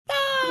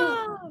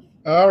off.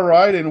 All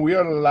right, and we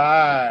are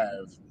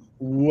live.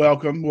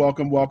 Welcome,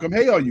 welcome, welcome.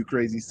 Hey, all you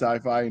crazy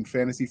sci-fi and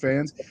fantasy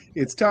fans.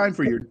 It's time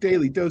for your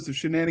daily dose of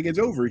shenanigans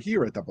over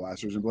here at the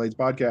Blasters and Blades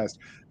podcast.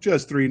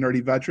 Just three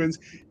nerdy veterans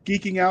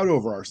geeking out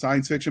over our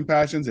science fiction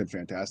passions and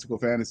fantastical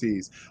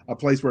fantasies. A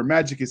place where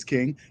magic is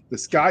king, the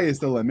sky is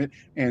the limit,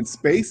 and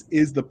space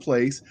is the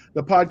place.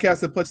 The podcast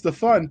that puts the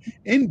fun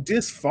in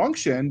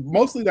dysfunction.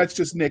 Mostly that's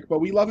just Nick, but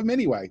we love him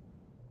anyway.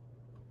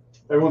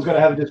 Everyone's got to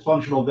have a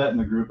dysfunctional vet in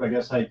the group. I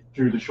guess I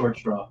drew the short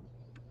straw.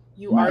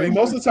 I mean,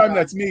 most of the time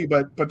that's me,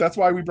 but that's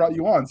why we brought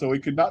you on, so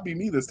it could not be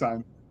me this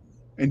time.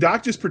 And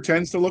Doc just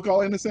pretends to look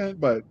all innocent,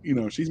 but, you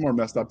know, she's more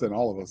messed up than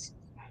all of us.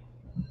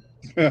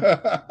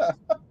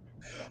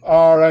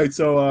 All right,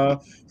 so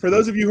for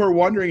those of you who are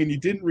wondering and you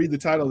didn't read the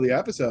title of the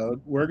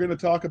episode, we're going to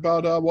talk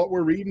about what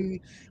we're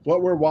reading,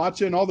 what we're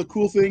watching, all the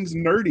cool things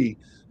nerdy,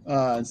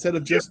 instead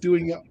of just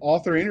doing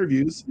author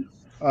interviews.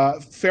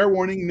 Fair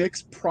warning,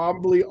 Nick's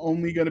probably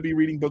only going to be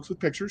reading books with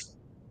pictures,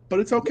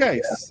 but it's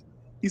okay. Yeah.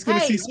 He's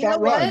going to see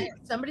Spot Run.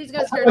 Somebody's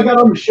going to start. I got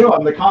on the show.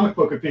 I'm the comic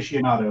book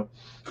aficionado.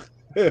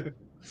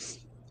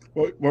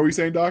 What were you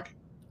saying, Doc?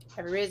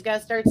 Everybody's got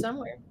to start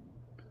somewhere.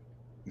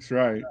 That's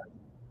right.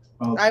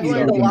 Well, I've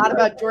learned a lot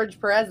about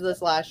George Perez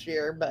this last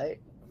year, but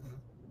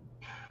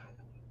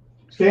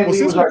Stan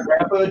Lee was our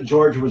grandpa.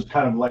 George was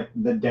kind of like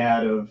the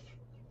dad of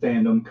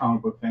fandom,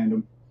 comic book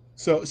fandom.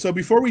 So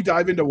before we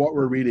dive into what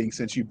we're reading,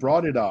 since you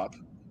brought it up,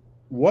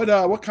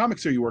 what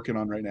comics are you working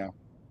on right now?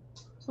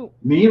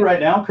 Me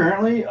right now,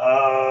 currently,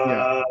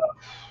 I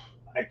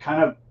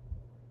kind of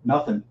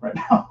nothing right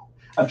now.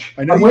 I'm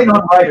waiting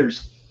on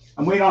writers.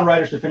 I'm waiting on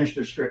writers to finish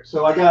their script.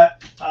 So I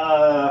got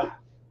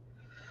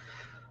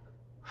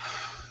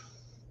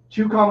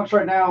 2 comics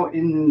right now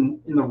in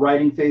the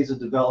writing phase of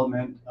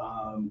development.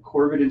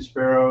 Corbett and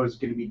Sparrow is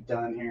going to be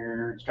done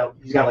here.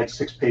 He's got like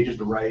 6 pages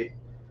to write,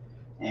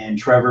 and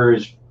Trevor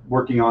is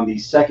working on the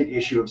 2nd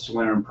issue of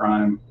Solarium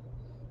Prime.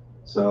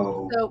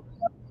 So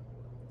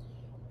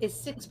is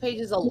 6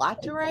 pages a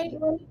lot to write?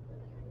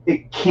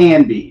 It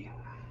can be.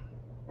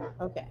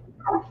 Okay.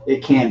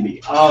 It can be.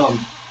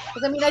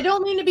 Because I mean, I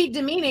don't mean to be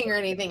demeaning or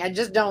anything. I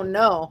just don't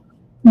know.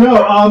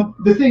 No.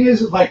 The thing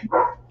is, like,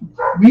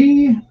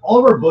 all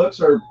of our books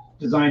are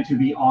designed to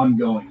be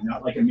ongoing,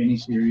 not like a mini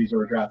series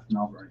or a graphic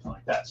novel or anything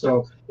like that.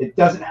 So it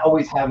doesn't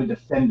always have a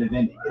definitive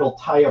ending. It'll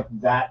tie up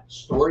that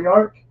story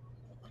arc,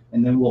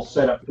 and then we'll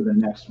set up for the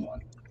next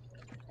one.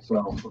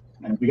 So,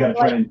 and we got to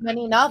try and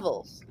many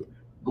novels.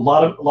 A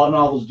lot of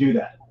novels do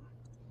that,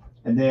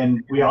 and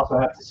then we also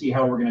have to see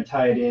how we're going to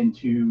tie it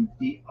into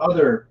the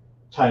other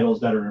titles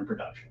that are in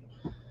production.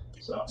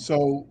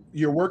 So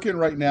you're working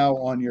right now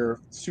on your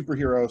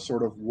superhero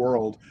sort of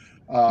world.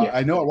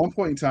 I know at one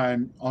point in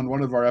time on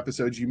one of our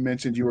episodes you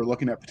mentioned you were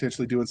looking at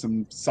potentially doing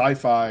some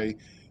sci-fi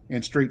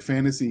and straight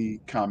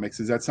fantasy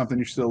comics. Is that something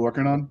you're still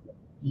working on?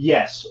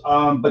 Yes,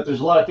 but there's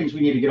a lot of things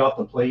we need to get off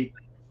the plate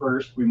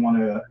first. We want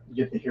to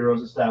get the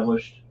heroes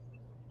established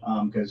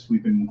because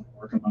we've been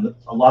working on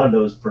a lot of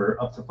those for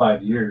up to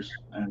 5 years,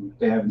 and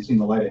they haven't seen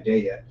the light of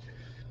day yet.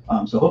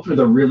 So hopefully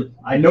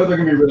I know they're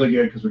going to be really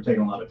good because we're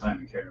taking a lot of time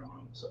and care on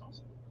them. So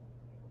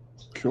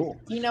cool.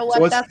 You know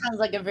what? That sounds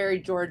like a very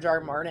George R.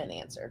 Martin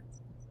answer.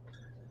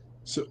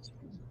 So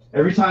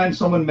every time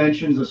someone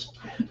mentions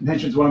when I'm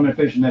going to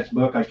finish the next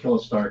book, I kill a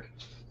Stark.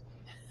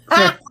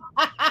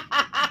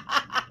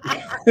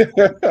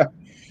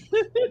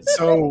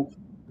 So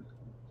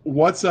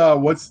what's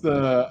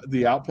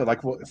the output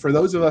like for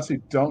those of us who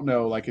don't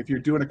know? Like, if you're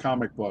doing a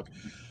comic book,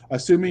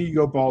 assuming you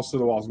go balls to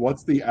the walls,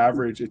 what's the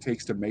average it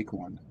takes to make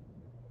one?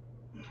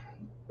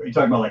 Are you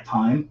talking about like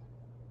time?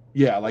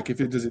 Yeah, like if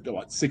it does it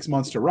 6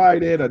 months to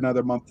write it,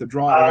 another month to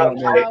draw it. I don't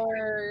know.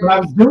 When I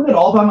was doing it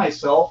all by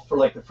myself for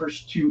like the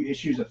first 2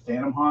 issues of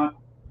Phantom Hawk,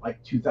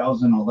 like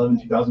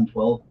 2011,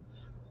 2012,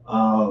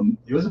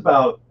 it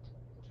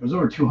was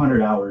over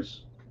 200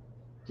 hours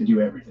to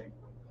do everything.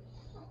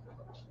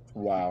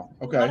 Wow.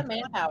 Okay. A lot of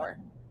manpower.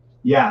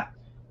 Yeah,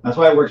 that's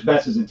why it works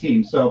best as a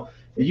team. So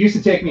it used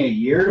to take me a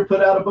year to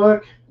put out a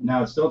book.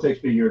 Now it still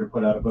takes me a year to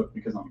put out a book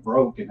because I'm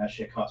broke and that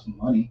shit costs me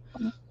money.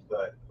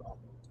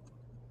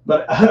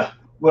 But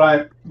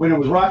when it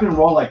was rocking and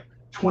roll, like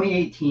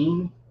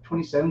 2018,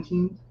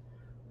 2017,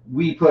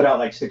 we put out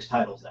like 6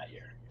 titles that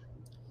year.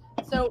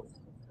 So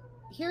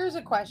here's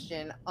a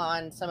question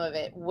on some of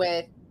it.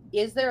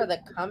 Is there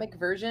the comic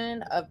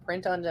version of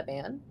print on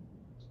demand?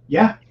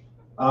 Yeah.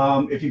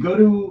 If you go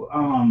to,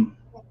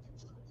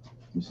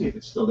 let me see if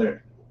it's still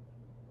there.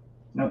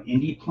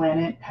 Indie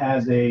Planet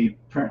has a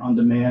print on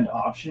demand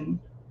option.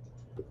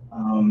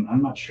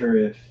 I'm not sure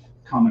if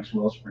Comics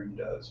Wellspring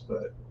does,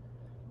 but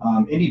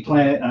Indie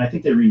Planet, and I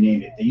think they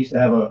renamed it. They used to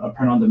have a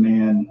print on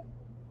demand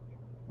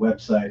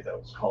website that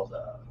was called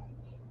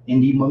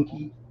Indie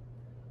Monkey.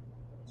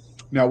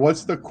 Now,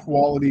 what's the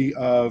quality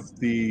of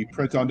the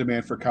print on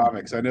demand for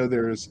comics? I know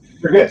there's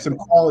some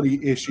quality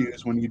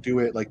issues when you do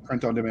it, like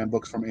print on demand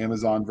books from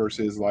Amazon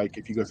versus like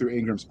if you go through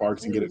Ingram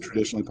Sparks and get it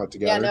traditionally put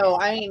together. Yeah, no,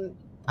 I mean,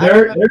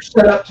 they're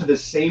set up to the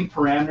same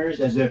parameters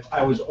as if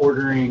I was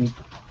ordering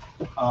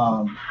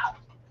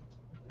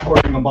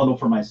ordering a bundle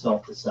for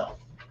myself to sell.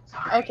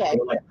 Okay.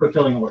 So, like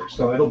fulfilling orders.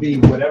 So it'll be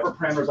whatever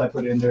parameters I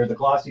put in there, the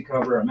glossy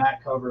cover, a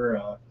matte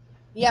cover.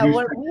 Yeah,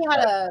 we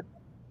had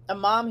a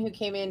mom who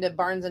came into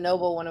Barnes and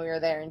Noble when we were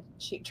there, and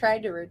she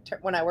tried to return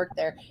when I worked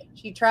there.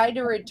 She tried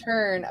to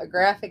return a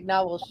graphic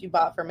novel she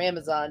bought from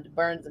Amazon to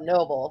Barnes and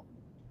Noble.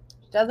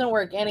 It doesn't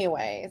work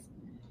anyways.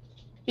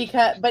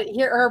 But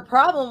her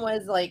problem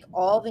was like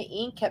all the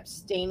ink kept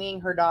staining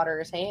her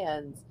daughter's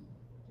hands.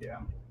 Yeah.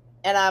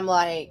 And I'm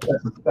like,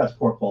 that's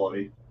poor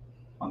quality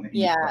on the ink.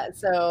 Yeah,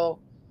 so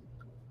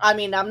I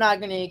mean, I'm not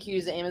going to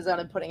accuse Amazon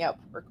of putting out.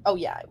 Oh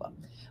yeah, I will,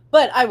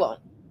 but I won't.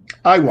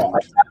 I won't. I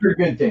heard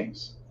good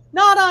things.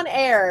 Not on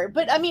air,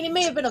 but I mean, it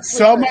may have been a.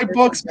 Sell my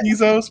books,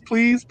 Bezos,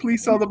 please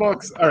sell the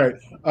books. All right.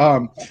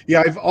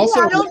 Yeah, I've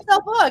also. Yeah, I don't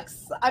sell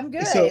books. I'm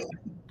good. So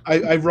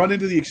I've run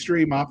into the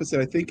extreme opposite.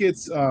 I think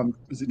it's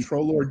is it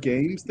Trollord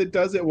Games that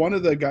does it? One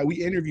of the guys, we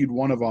interviewed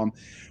one of them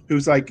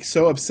who's like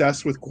so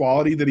obsessed with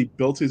quality that he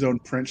built his own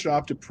print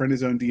shop to print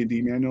his own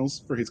D&D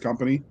manuals for his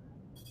company.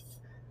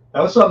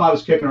 That was something I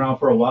was kicking around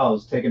for a while. I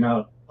was taking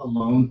out a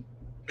loan.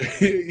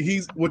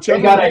 He's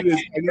whichever it is.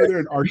 I know they're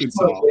in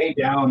Arkansas. Slowed way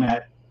down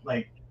at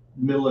like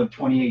middle of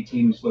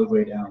 2018. We slowed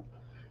way down.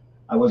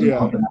 I wasn't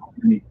pumping out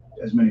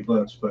as many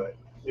books, but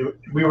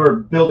we were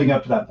building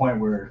up to that point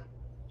where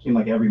it seemed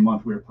like every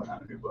month we were putting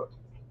out a new book.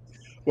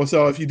 Well,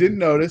 so if you didn't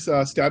notice,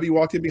 Stabby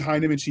walked in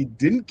behind him and she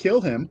didn't kill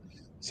him.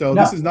 So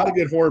No. This is not a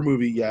good horror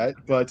movie yet,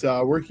 but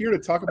we're here to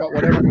talk about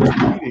what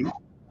everyone's reading.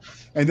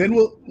 And then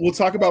we'll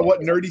talk about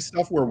what nerdy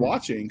stuff we're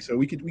watching. So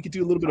we could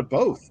do a little bit of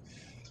both.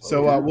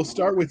 So we'll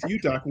start with you,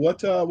 Doc. What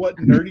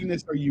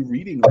nerdiness are you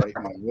reading right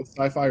now? What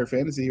sci-fi or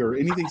fantasy or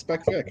anything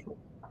spec fic?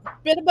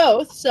 Bit of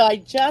both. So I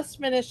just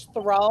finished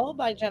Thrall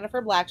by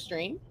Jennifer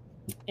Blackstream.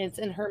 It's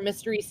in her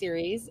mystery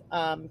series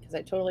because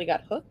I totally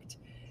got hooked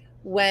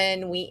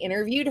when we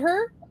interviewed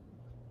her.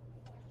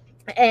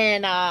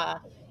 And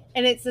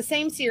it's the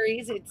same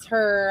series. It's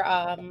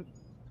her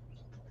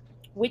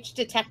Witch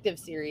Detective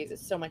series.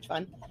 It's so much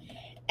fun.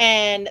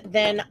 And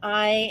then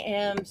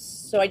I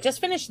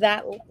just finished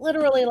that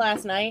literally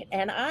last night,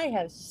 and I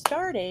have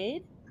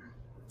started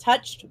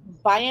Touched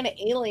by an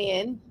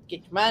Alien.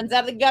 Get your minds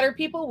out of the gutter,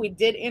 people. We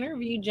did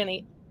interview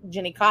Jenny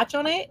Koch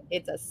on it.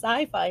 It's a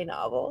sci-fi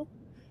novel.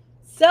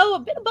 So a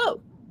bit of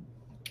both.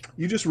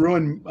 You just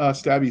ruined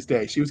Stabby's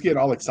day. She was getting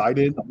all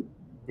excited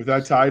with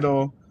that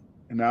title,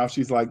 and now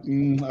she's like,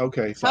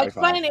 okay, sci-fi. Touched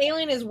by an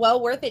Alien is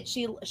well worth it.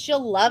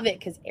 She'll love it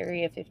because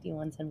Area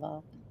 51's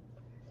involved.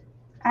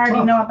 I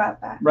already know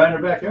about that. Right in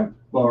her backyard.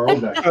 Well, her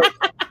old backyard.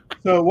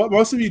 So what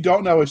most of you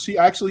don't know is she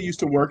actually used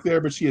to work there,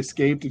 but she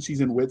escaped and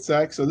she's in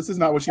Witsec. So this is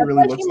not what she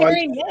really looks like.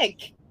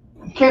 Nick.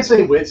 You can't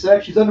say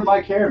Witsec. She's under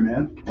my care,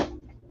 man.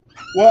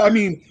 Well, I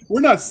mean, we're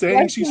not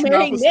saying she's from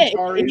Alpha Nick?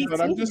 Centauri, but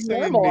I'm just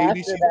saying normal maybe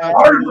after she's that. not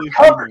Already totally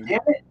recovered, human.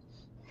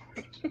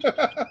 damn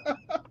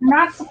it. You're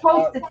not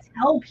supposed to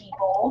tell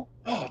people.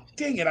 Oh,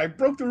 dang it! I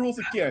broke the rules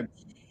again.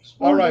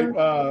 All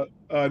right,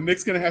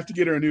 Nick's gonna have to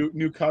get her a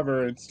new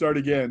cover and start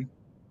again.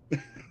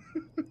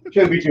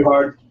 Shouldn't be too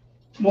hard.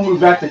 We'll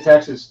move back to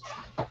Texas.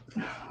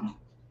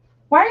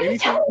 Why are you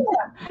telling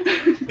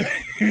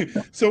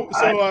them? So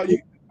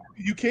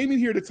you came in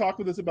here to talk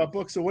with us about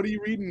books. So what are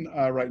you reading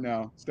right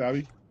now,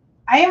 Stabby?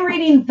 I am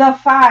reading The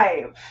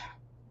Five.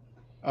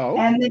 Oh.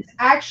 And it's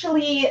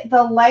actually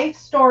the life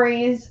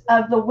stories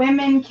of the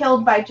women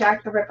killed by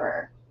Jack the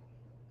Ripper.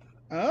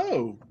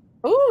 Oh.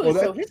 Ooh, Well,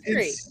 so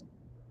history.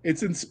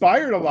 It's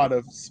inspired a lot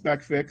of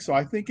spec fic, so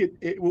I think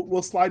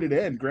we'll slide it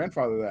in,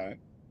 grandfather that.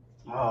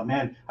 Oh,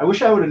 man. I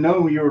wish I would have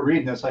known when you were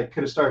reading this. I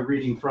could have started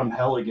reading From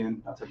Hell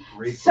again. That's a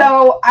great book.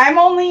 So I'm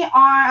only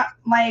on,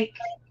 I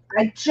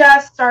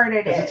just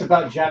started Because it. it's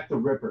about Jack the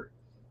Ripper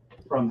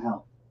from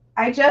Hell.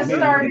 I just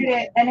started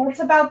it, and it's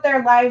about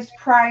their lives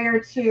prior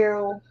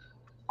to,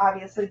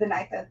 obviously, the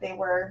night that they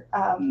were,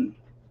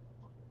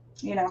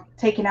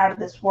 taken out of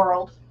this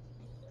world.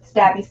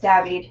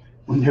 Stabbied.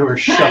 When they were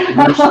shoved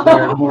into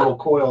their mortal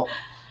coil.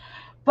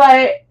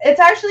 But it's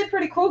actually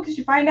pretty cool because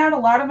you find out a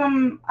lot of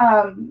them,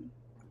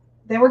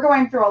 they were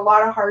going through a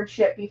lot of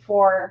hardship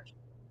before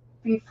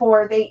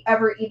they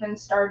ever even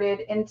started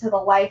into the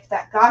life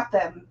that got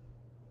them.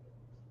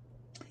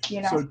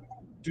 So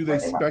do they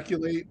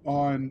speculate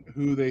on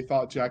who they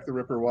thought Jack the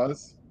Ripper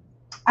was?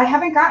 I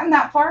haven't gotten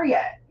that far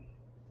yet.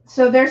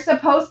 So there's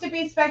supposed to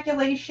be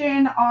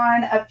speculation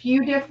on a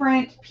few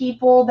different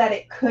people that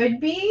it could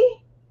be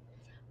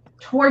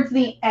towards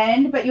the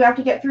end, but you have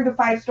to get through the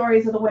 5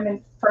 stories of the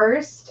women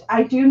first.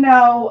 I do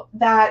know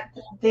that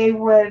they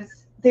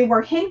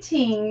were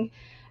hinting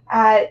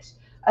at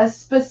a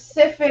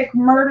specific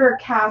murder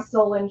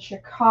castle in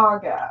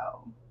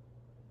Chicago.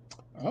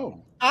 Oh.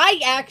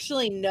 I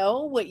actually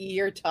know what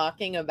you're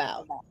talking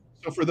about.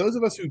 So for those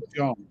of us who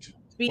don't,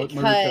 what murder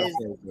Because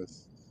castle is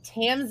this?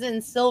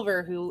 Tamsin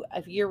Silver, who,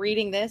 if you're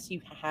reading this,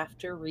 you have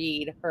to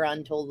read her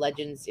Untold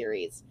Legends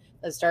series.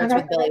 That starts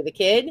with Billy the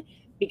Kid,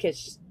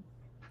 because,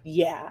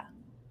 yeah.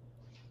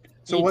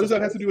 So what does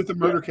that have to do with the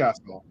murder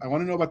castle? I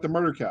want to know about the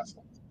murder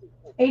castle.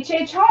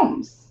 H.H.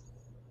 Holmes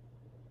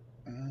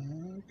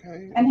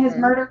Okay. and his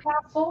murder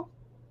castle.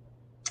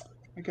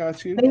 I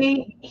got you.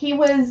 He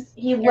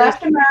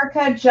left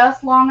America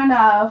just long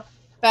enough.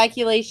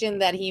 Speculation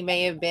that he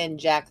may have been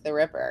Jack the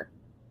Ripper.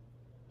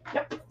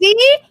 Yep.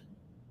 See?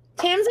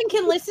 Tamsin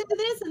can listen to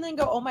this and then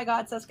go, oh my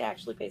God, Seska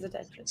actually pays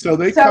attention. So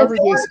they covered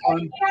this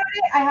on.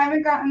 I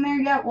haven't gotten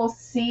there yet. We'll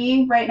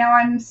see. Right now,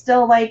 I'm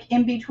still like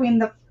in between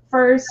the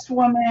first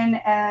woman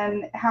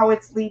and how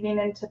it's leading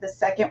into the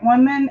second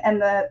woman,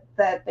 and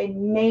that they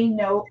may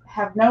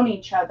have known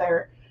each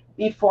other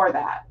before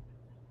that.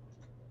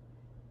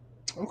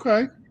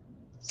 Okay.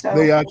 So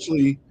They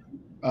actually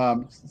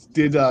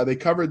they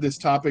covered this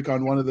topic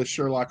on one of the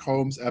Sherlock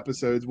Holmes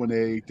episodes when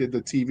they did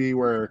the TV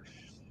where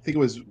I think it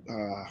was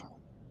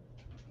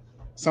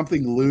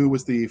something Liu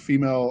was the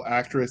female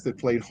actress that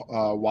played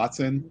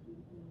Watson.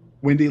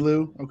 Wendy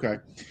Liu. Okay.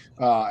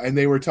 And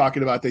they were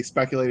talking about, they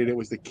speculated it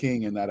was the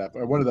king in that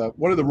episode.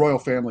 One of the royal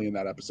family in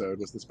that episode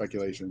was the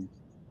speculation.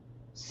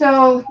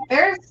 So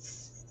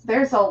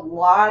there's a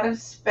lot of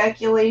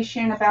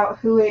speculation about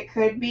who it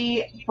could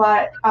be,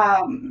 but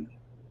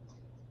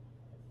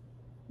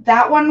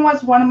that one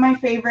was one of my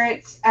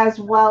favorites, as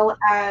well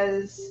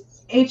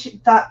as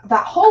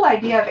that whole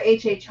idea of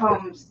H.H.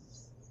 Holmes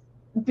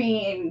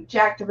being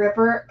Jack the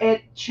Ripper.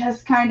 It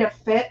just kind of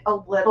fit a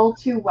little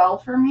too well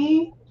for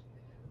me,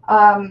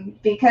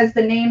 because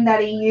the name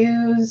that he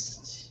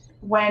used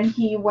when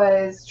he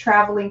was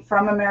traveling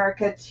from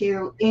America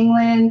to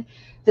England,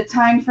 the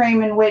time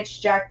frame in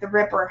which Jack the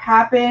Ripper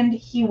happened,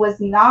 he was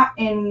not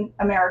in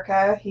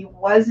America, he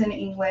was in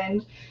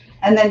England,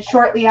 and then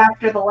shortly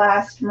after the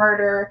last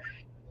murder,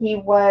 he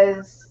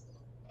was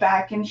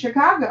back in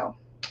Chicago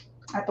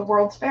at the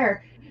World's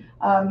Fair.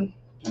 And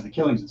the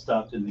killings had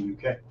stopped in the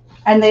UK.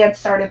 And they had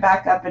started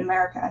back up in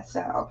America.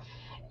 So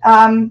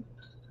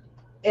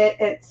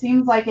it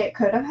seems like it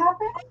could have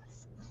happened.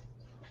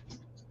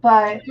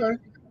 But, Okay.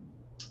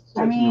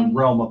 So I mean, it's a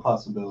realm of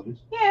possibilities.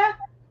 yeah.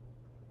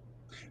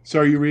 So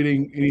are you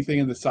reading anything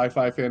in the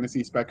sci-fi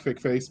fantasy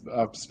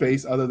spec-fic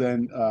space other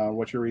than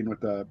what you're reading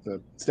with the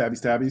Stabby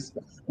Stabbies,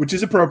 which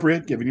is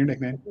appropriate given your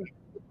nickname?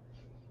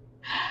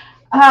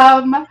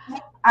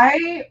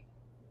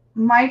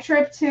 My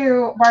trip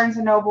to Barnes &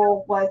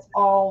 Noble was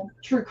all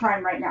true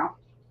crime right now.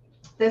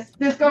 This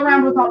go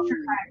around was all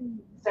true crime.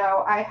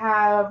 So I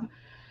have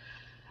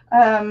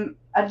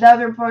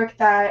another book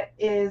that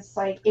is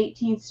like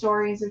 18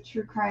 stories of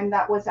true crime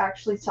that was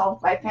actually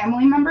solved by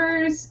family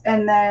members,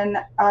 and then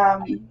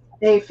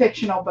a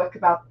fictional book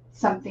about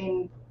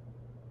something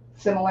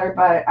similar,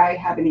 but I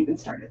haven't even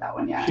started that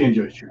one yet. She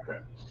enjoys true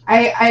crime.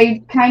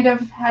 I kind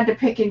of had to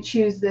pick and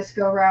choose this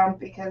go round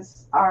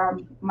because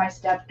my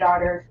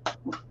stepdaughter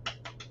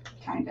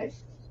kind of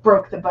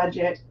broke the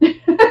budget.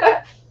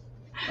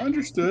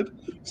 Understood.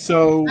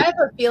 So I have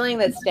a feeling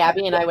that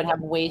Stabby and I would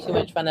have way too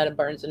much fun at a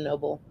Barnes &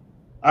 Noble.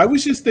 I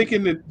was just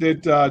thinking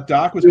that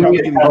Doc was probably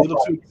getting a little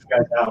too.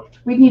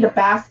 We'd need a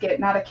basket,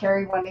 not a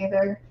carry one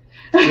either.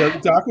 Yeah,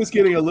 Doc was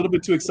getting a little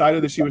bit too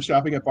excited that she was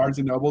shopping at Barnes &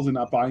 Nobles and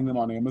not buying them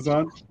on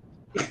Amazon.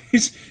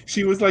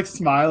 She was like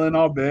smiling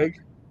all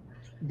big.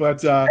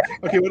 But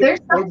okay, There's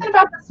something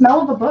about the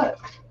smell of a book.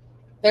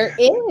 There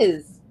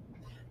is.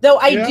 Though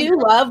I Yeah. do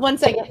love, one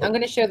second, I'm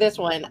going to share this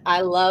one.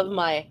 I love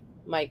my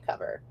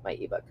cover, my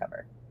ebook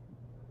cover.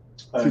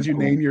 Did you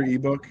name your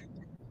ebook?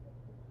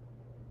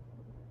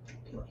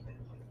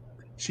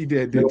 She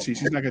did, didn't she?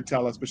 She's not going to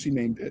tell us, but she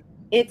named it.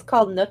 It's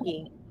called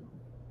Nookie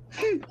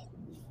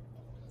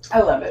I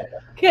love it.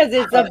 because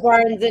it's a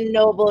Barnes &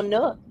 Noble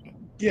Nook.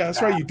 Yeah,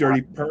 that's right, you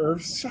dirty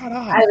pervs. Shut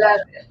up. I love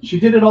it. She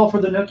did it all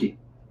for the Nookie.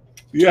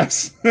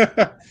 Yes.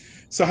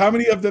 So how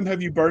many of them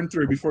have you burned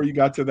through before you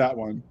got to that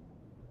one?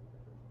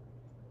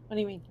 What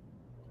do you mean?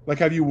 Like,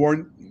 have you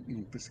worn?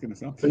 This is gonna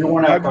sound. So you're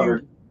worn out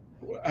cover.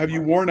 Have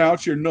you worn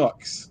out your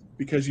nooks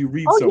because you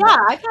read Oh so yeah, much?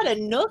 I've had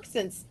a Nook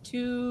since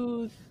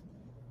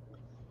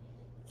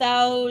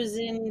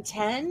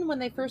 2010 when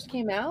they first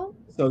came out.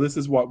 So this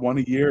is what, one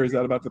a year? Is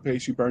that about the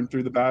pace you burn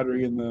through the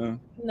battery and the?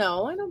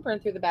 No, I don't burn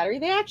through the battery.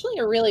 They actually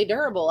are really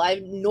durable.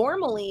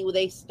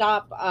 They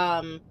stop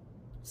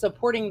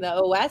supporting the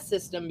OS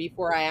system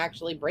before I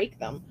actually break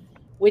them,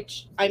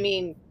 which I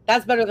mean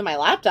that's better than my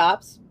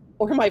laptops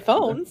or my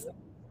phones.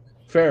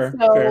 Fair.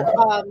 So Fair.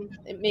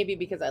 it may be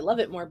because I love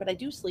it more, but I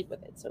do sleep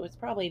with it, so it's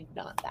probably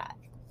not that.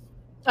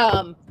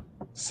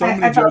 So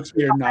many jokes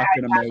we are not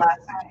going to make.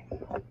 Last night.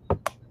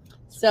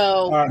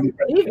 So Um,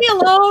 leave me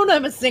alone.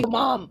 I'm a single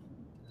mom.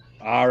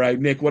 all right,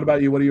 Nick. What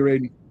about you? What are you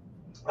reading?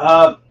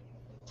 I'm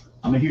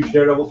a huge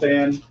Daredevil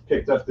fan.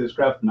 Picked up this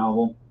graphic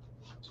novel.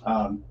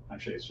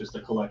 Actually, it's just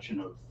a collection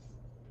of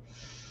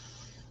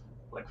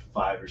like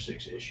 5 or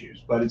 6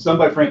 issues, but it's done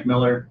by Frank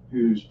Miller,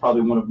 who's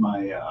probably one of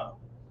my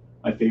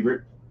my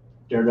favorite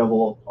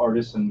Daredevil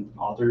artists and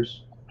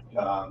authors.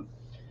 For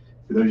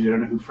those of you who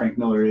don't know who Frank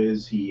Miller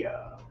is, he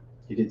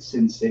did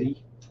Sin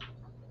City.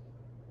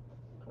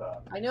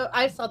 I know.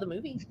 I saw the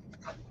movie.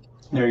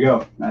 There you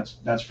go.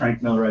 That's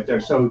Frank Miller right there.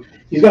 So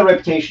he's got a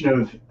reputation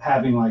of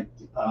having like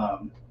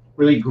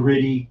really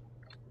gritty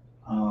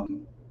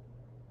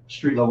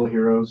street level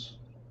heroes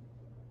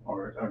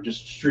or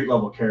just street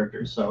level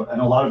characters. So,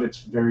 and a lot of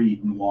it's very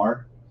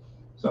noir.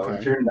 So Okay.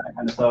 if you're into that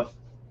kind of stuff,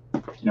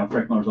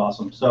 Frank Miller's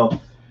awesome. So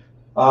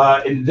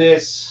in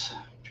this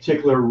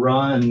particular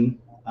run,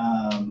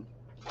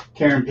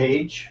 Karen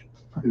Page,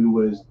 who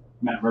was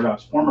Matt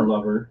Murdock's former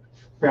lover,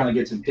 apparently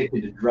gets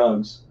addicted to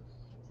drugs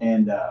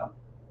and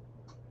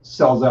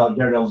sells out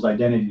Daredevil's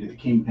identity to the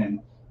Kingpin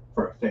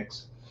for a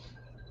fix.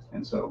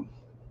 And so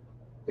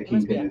the It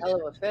must be a Kingpin is,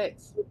 hell of a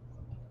fix.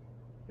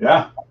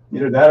 yeah,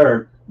 either that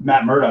or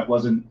Matt Murdock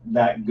wasn't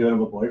that good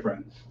of a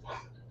boyfriend.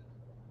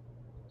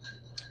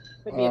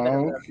 Could be a bit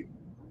of both. Okay.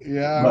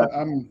 Yeah, But-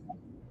 I'm.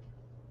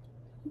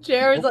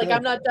 Jared's like, Okay.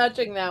 I'm not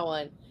touching that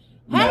one.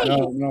 No, Hey,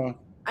 No.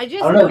 I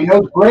just I don't know. He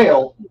knows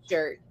Braille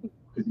shirt.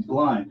 because he's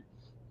blind.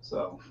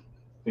 So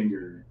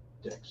finger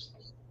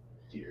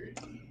dexterity.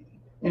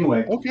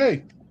 Anyway,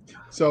 Okay.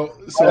 So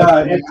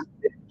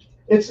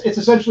it's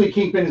essentially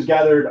Kingpin has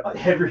gathered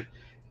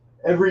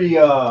everybody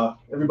out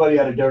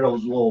of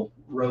Daredevil's little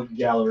rogue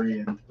gallery,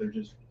 and they're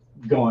just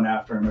going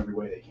after him every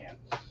way they can.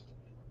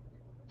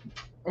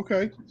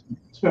 okay.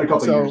 It's been a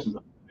couple So- of years since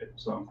I did it,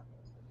 so.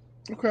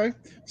 Okay.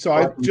 So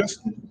I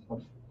just.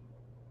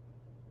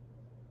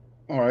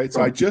 All right.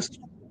 So I just.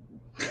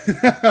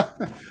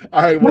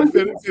 All right. Well,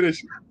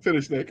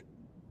 finish, Nick.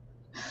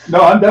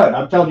 No, I'm done.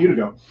 I'm telling you to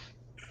go.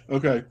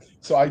 Okay.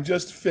 So I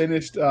just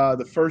finished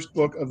the first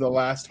book of The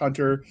Last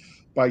Hunter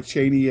by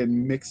Cheney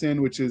and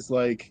Mixon, which is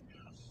like,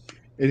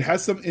 it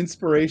has some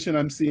inspiration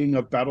I'm seeing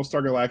of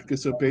Battlestar Galactica.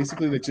 So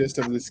basically the gist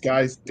of this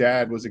guy's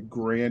dad was a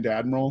Grand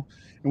Admiral,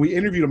 and we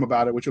interviewed him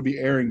about it, which will be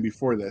airing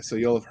before this. So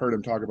you'll have heard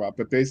him talk about it.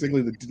 But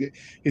basically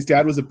his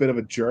dad was a bit of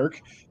a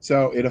jerk.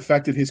 So it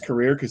affected his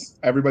career because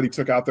everybody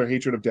took out their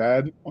hatred of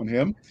dad on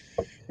him.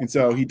 And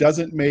so he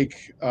doesn't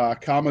make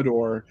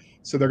Commodore.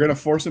 So they're going to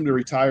force him to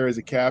retire as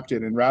a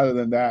captain. And rather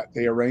than that,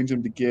 they arrange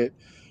him to get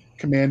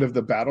command of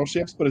the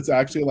battleships, but it's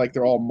actually like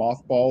they're all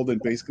mothballed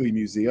and basically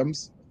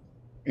museums.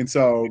 And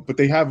so, but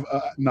they have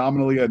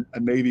nominally a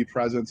Navy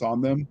presence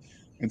on them.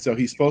 And so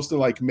he's supposed to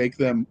like make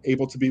them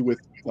able to be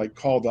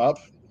called up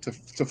to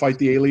fight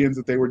the aliens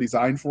that they were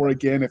designed for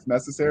again, if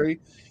necessary,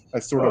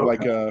 as sort of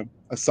like a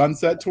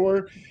sunset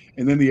tour.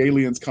 And then the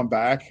aliens come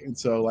back. And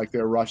so like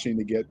they're rushing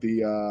to get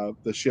the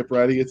ship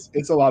ready.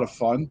 It's a lot of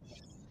fun.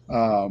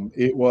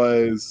 It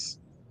was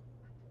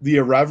the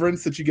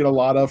irreverence that you get a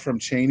lot of from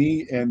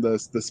Cheney and the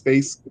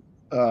space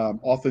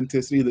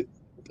authenticity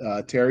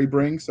that Terry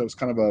brings. So it's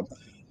kind of a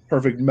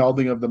perfect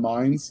melding of the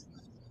minds.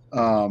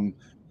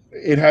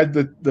 It had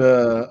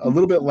a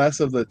little bit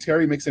less of the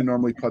Terry Mixon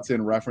normally puts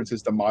in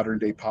references to modern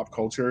day pop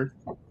culture,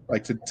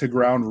 like to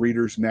ground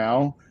readers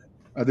now.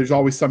 There's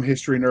always some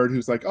history nerd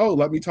who's like, oh,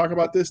 let me talk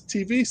about this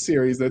TV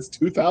series that's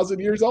 2,000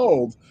 years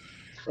old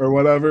or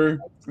whatever.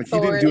 Like he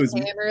didn't do his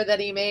hammer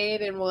that he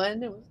made in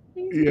one.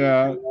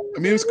 Yeah, I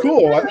mean, it was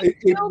cool.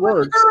 It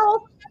works.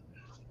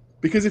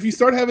 Because if you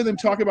start having them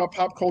talk about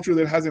pop culture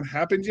that hasn't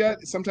happened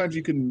yet, sometimes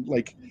you can,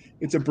 like,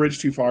 it's a bridge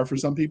too far for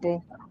some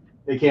people.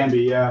 It can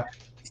be, yeah.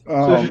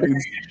 I'm sorry,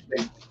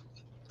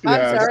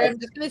 I'm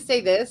just going to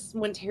say this.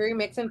 When Terry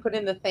Mixon put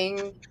in the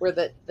thing where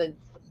the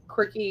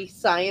quirky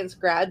science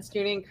grad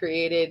student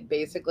created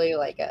basically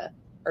like a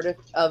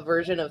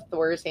version of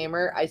Thor's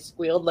hammer, I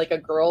squealed like a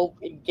girl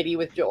giddy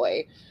with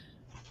joy.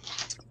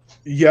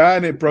 Yeah,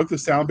 and it broke the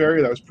sound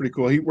barrier. That was pretty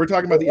cool. We're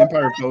talking about the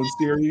Empire of Bones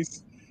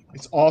series.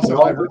 It's awesome.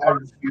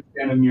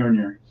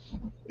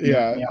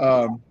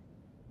 Yeah.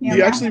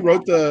 He actually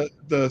wrote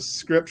the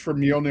script for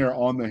Mjolnir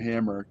on the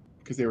hammer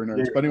because they were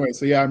nerds. But anyway,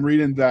 so yeah, I'm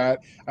reading that.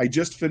 I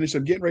just finished.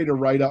 I'm getting ready to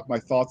write up my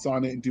thoughts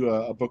on it and do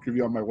a book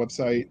review on my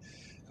website.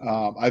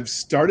 I've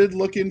started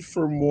looking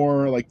for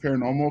more like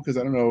paranormal because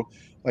I don't know.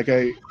 Like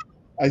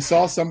I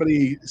saw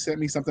somebody sent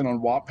me something on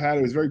Wattpad.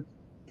 It was very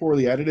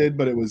poorly edited,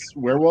 but it was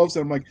werewolves.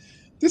 And I'm like,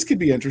 this could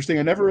be interesting.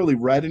 I never really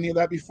read any of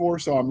that before,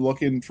 so I'm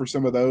looking for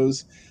some of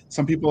those.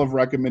 Some people have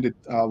recommended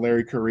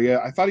Larry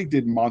Correia. I thought he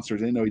did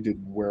monsters. I didn't know he did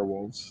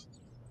werewolves.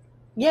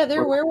 Yeah,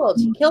 they're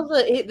werewolves. He kills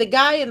the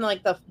guy in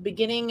like the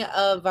beginning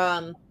of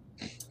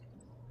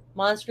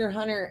Monster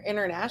Hunter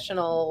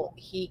International.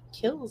 He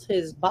kills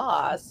his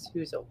boss,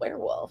 who's a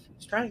werewolf,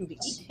 who's trying to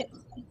eat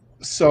him.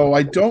 So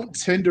I don't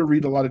tend to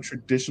read a lot of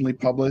traditionally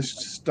published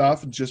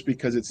stuff just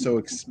because it's so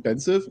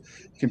expensive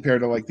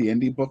compared to like the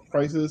indie book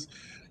prices.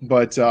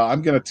 But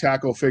I'm going to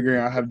tackle figuring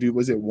out how to do,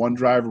 was it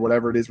OneDrive or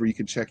whatever it is where you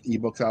can check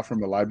ebooks out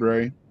from the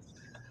library.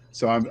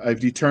 So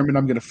I've determined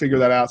I'm going to figure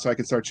that out so I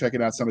can start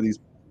checking out some of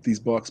these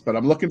books. But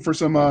I'm looking for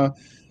some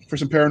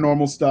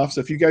paranormal stuff.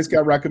 So if you guys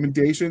got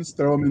recommendations,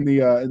 throw them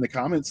in the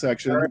comments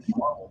section.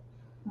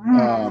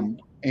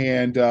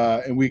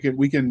 And we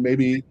can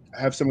maybe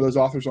have some of those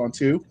authors on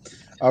too.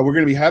 We're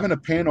going to be having a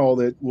panel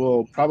that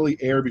will probably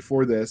air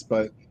before this,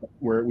 but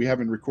we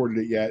haven't recorded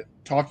it yet,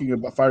 talking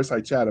about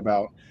fireside chat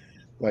about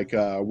like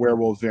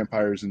werewolves,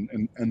 vampires,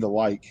 and the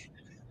like.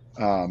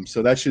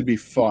 So that should be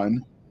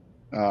fun.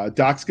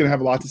 Doc's going to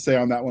have a lot to say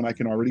on that one, I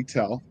can already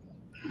tell.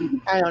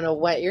 I don't know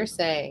what you're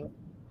saying.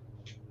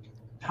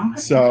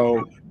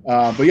 So,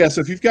 but yeah,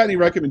 so if you've got any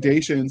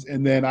recommendations,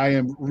 and then I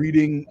am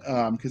reading,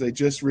 because I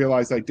just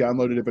realized I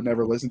downloaded it but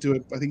never listened to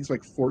it. I think it's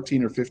like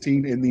 14 or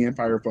 15 in the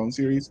Empire of Bone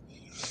series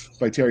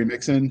by Terry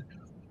Mixon.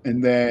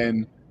 and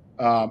then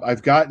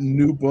I've got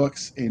new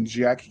books in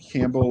Jack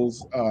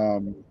Campbell's.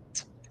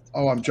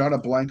 I'm drawing a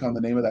blank on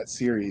the name of that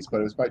series, but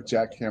it was by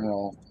Jack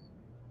Campbell.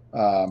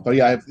 But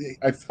yeah,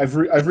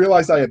 I've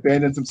realized I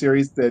abandoned some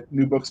series that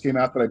new books came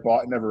out that I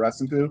bought and never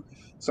listened to.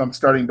 So I'm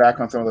starting back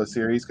on some of those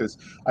series because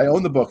I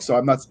own the book, so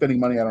I'm not spending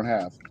money I don't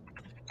have.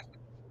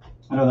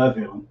 I know that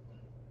feeling.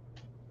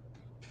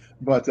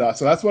 But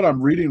so that's what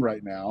I'm reading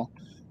right now,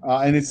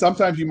 and it's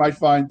sometimes you might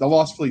find the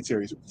Lost Fleet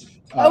series.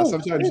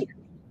 Sometimes. Wait.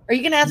 Are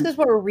you going to ask us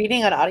what we're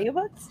reading on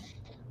audiobooks?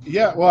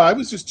 Yeah, well, I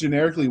was just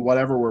generically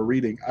whatever we're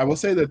reading. I will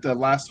say that The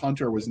Last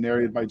Hunter was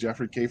narrated by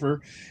Jeffrey Kafer,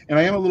 and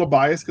I am a little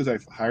biased because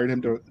I've hired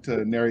him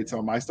to narrate some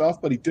of my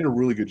stuff, but he did a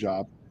really good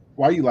job.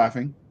 Why are you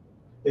laughing?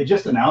 They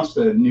just announced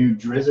a new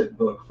Drizzt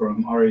book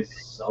from Ari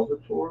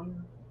Salvatore.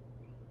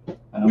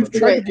 We've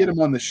tried to get him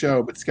on the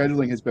show, but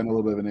scheduling has been a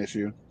little bit of an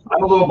issue.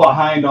 I'm a little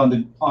behind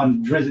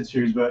on Drizzt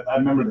series, but I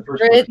remember the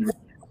first book.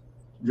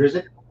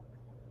 Drizzt?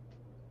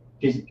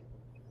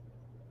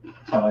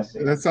 How I say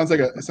it. That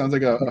sounds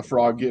like a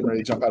frog getting ready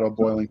to jump out of a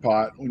boiling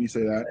pot when you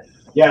say that.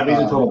 Yeah, he's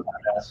a total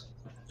badass.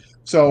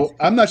 So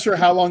I'm not sure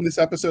how long this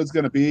episode's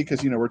going to be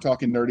because we're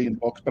talking nerdy and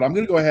books, but I'm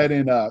going to go ahead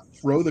and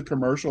throw the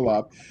commercial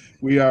up.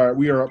 We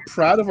are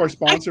proud of our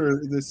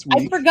sponsor this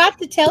week. I forgot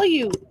to tell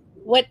you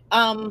what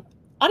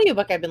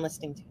audiobook I've been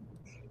listening to.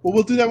 Well,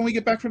 we'll do that when we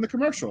get back from the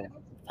commercial.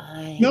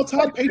 Fine. Mel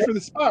Todd paid for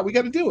the spot. We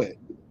got to do it.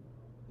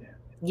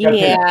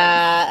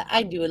 Yeah,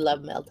 I do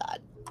love Mel Todd.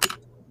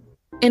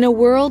 In a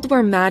world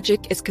where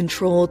magic is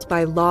controlled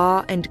by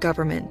law and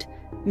government,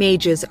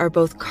 mages are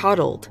both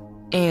coddled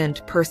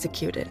and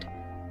persecuted.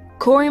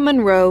 Corey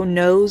Monroe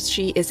knows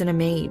she isn't a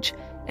mage,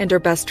 and her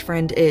best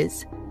friend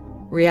is.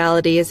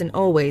 Reality isn't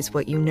always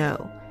what you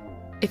know.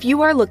 If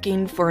you are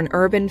looking for an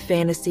urban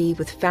fantasy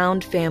with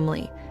found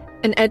family,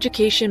 an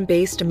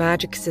education-based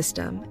magic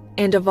system,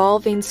 and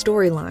evolving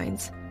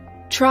storylines,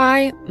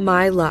 try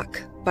My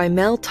Luck by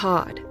Mel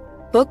Todd,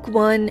 book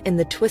 1 in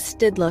the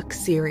Twisted Luck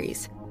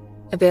series.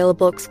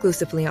 Available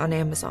exclusively on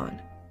Amazon.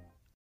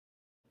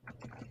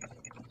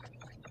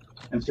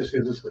 And just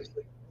because it's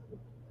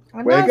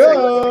Wake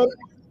up!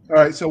 All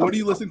right, so what do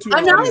you listen to?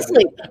 I'm not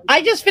asleep.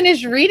 I just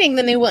finished reading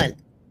the new one.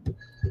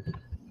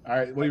 All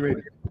right, what are you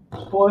reading?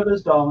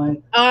 Spoilers,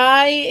 darling.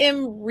 I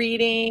am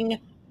reading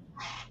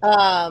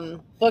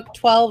book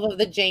 12 of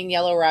the Jane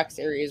Yellow Rock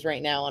series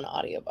right now on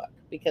audiobook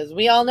because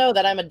we all know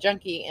that I'm a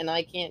junkie and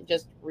I can't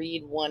just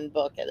read one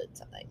book at a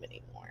time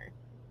anymore.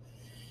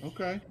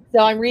 Okay. So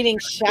I'm reading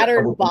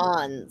Shattered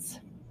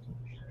Bonds,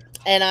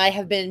 and I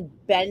have been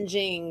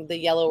binging the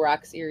Yellow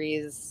Rock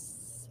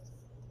series.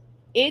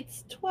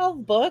 It's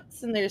 12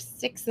 books, and there's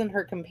 6 in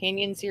her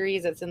companion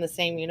series that's in the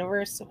same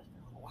universe. So it's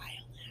been a while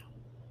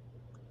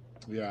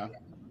now. Yeah.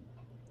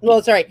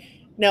 Well,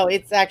 sorry. No,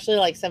 it's actually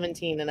like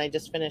 17, and I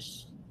just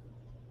finished.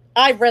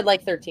 I've read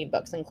like 13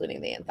 books,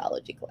 including the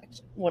anthology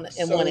collection. One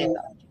anthology.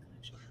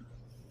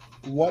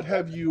 What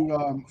have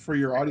you for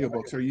your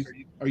audiobooks?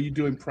 Are you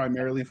doing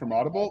primarily from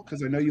Audible?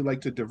 Because I know you like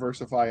to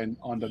diversify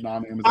onto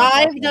non-Amazon.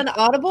 I've done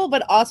Audible,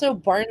 but also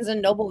Barnes and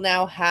Noble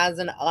now has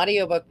an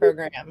audiobook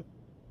program.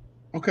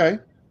 Okay.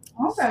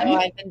 So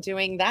I've been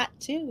doing that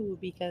too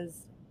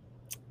because.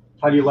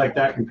 How do you like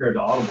that compared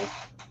to Audible?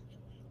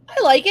 I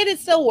like it. It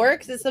still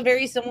works. It's a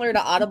very similar to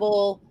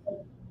Audible.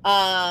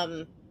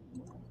 In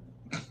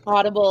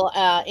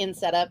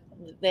setup.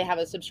 They have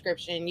a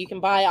subscription. You can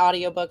buy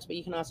audiobooks, but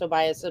you can also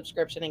buy a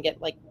subscription and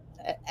get like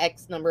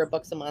X number of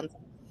books a month.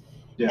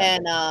 Yeah.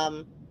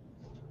 And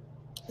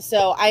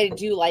so I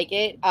do like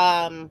it.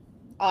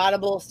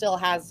 Audible still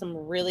has some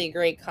really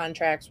great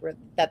contracts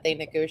that they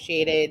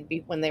negotiated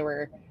when they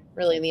were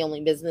really the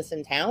only business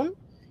in town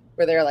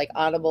where they're like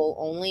Audible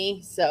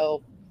only.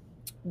 So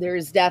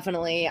there's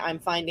definitely, I'm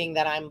finding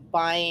that I'm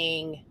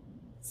buying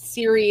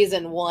series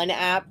in one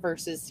app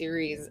versus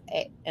series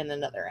in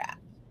another app.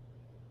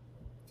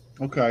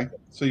 Okay.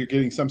 So you're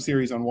getting some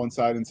series on one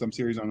side and some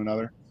series on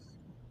another?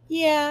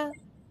 Yeah.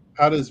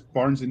 How does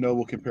Barnes &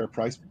 Noble compare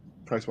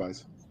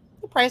price-wise?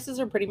 The prices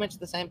are pretty much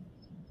the same.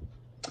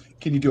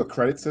 Can you do a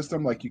credit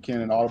system like you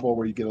can in Audible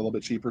where you get a little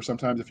bit cheaper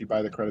sometimes if you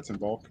buy the credits in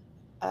bulk?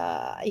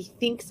 I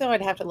think so.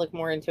 I'd have to look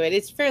more into it.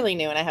 It's fairly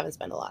new and I haven't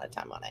spent a lot of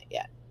time on it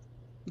yet.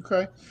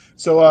 Okay.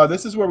 So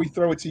this is where we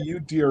throw it to you,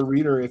 dear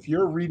reader. If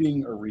you're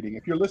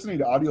if you're listening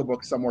to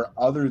audiobooks somewhere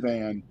other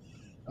than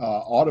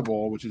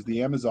Audible, which is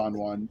the Amazon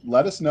one,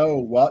 let us know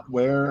what,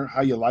 where,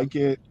 how you like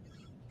it.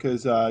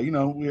 Because,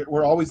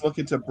 we're always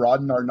looking to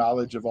broaden our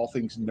knowledge of all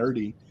things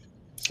nerdy.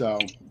 So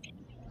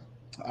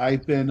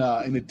I've been,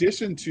 in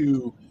addition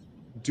to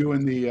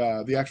doing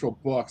the actual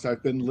books,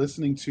 I've been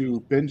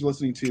binge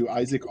listening to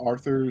Isaac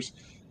Arthur's,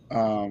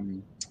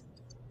 trying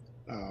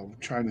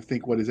to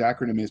think what his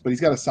acronym is, but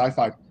he's got a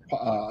sci-fi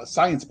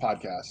science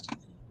podcast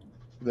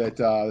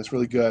that's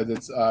really good.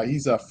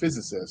 He's a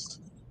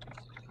physicist.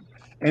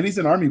 And he's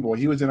an Army boy.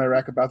 He was in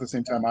Iraq about the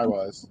same time I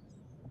was.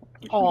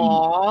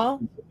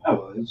 Aww. I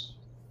was.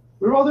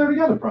 We were all there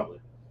together, probably.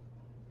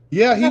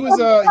 Yeah, he was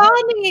a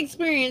bonding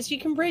experience. You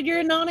can braid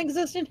your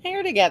non-existent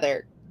hair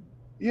together.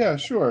 Yeah,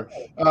 sure.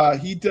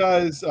 He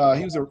does.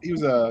 He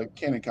was a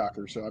cannon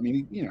cocker. So I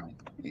mean, you know,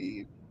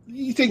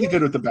 you take the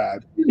good with the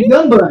bad.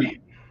 Gun Bunny.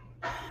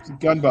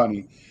 Gun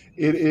Bunny.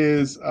 It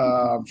is.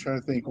 I'm trying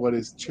to think what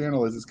his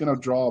channel is. It's going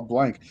to draw a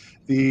blank.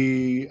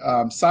 The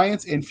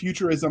Science and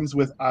Futurisms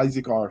with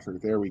Isaac Arthur.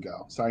 There we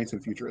go. Science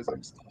and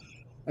Futurisms.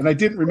 And I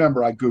didn't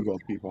remember. I googled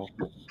people.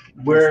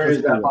 Where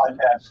is that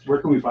podcast? Where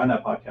can we find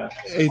that podcast?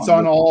 It's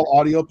on all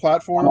audio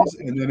platforms,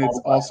 and then it's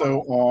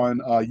also on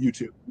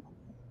YouTube.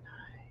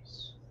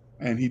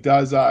 And he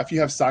does. If you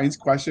have science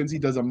questions, he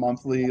does a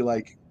monthly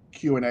like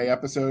Q&A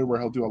episode where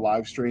he'll do a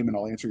live stream and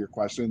I'll answer your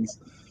questions.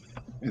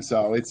 And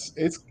so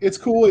it's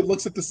cool. It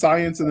looks at the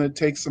science and it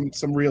takes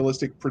some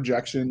realistic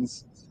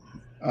projections.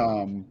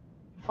 I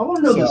want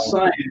to know the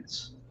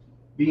science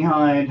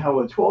behind how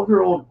a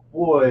 12-year-old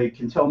boy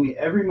can tell me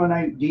every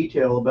minute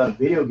detail about a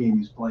video game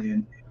he's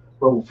playing,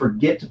 but will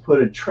forget to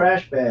put a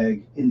trash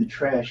bag in the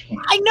trash can.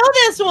 I know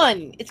this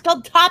one. It's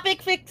called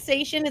topic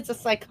fixation. It's a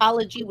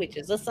psychology, which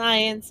is a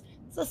science.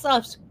 It's a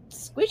soft,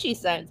 squishy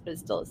science, but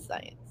it's still a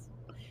science.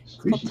 It's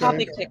called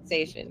topic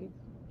fixation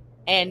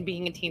and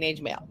being a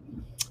teenage male.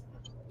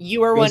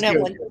 You are one at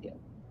one.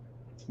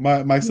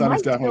 My son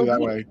is definitely that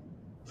way.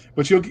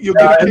 But you'll get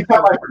every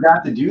time I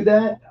forgot to do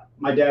that,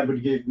 my dad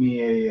would give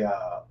me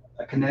a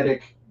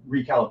kinetic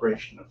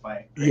recalibration of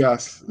my.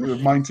 Yes,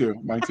 mine too.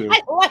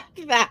 I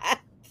like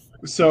that.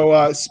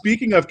 So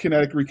speaking of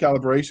kinetic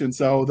recalibration,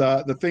 so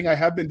the thing I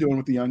have been doing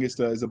with the youngest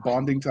is a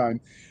bonding time,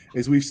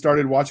 is we've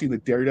started watching the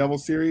Daredevil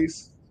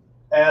series.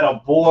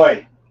 Atta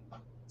boy.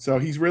 So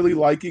he's really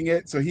liking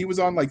it. So he was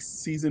on like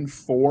season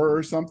 4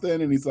 or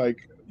something, and he's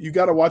like, "You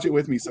got to watch it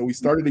with me." So we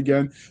started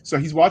again. So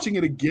he's watching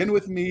it again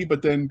with me,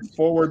 but then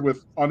forward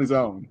with on his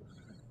own.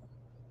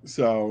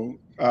 So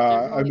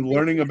I'm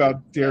learning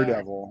about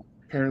Daredevil.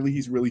 Apparently,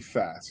 he's really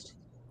fast.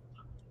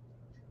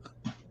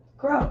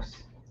 Gross.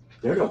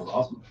 Daredevil's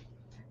awesome.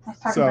 I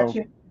was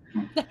talking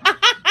about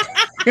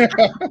you.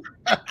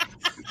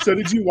 So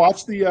did you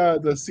watch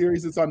the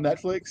series that's on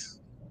Netflix?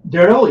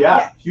 Daredevil,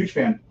 yeah, huge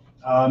fan.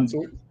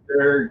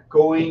 They're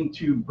going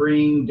to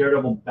bring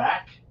Daredevil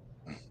back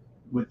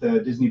with the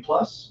Disney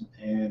Plus,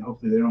 and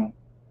hopefully they don't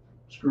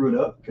screw it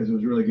up because it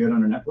was really good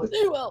under Netflix.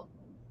 They will.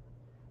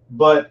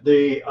 But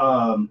a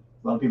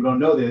lot of people don't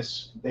know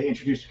this. They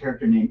introduced a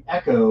character named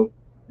Echo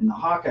in the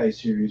Hawkeye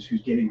series,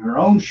 who's getting her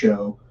own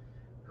show,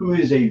 who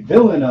is a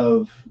villain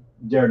of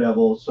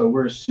Daredevil. So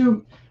we're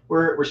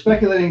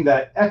speculating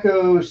that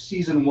Echo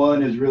season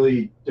 1 is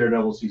really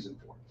Daredevil season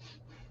 4,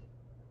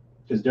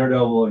 because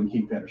Daredevil and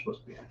Kingpin are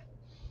supposed to be in it.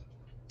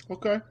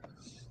 Okay.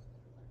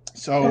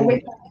 So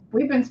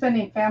we've been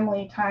spending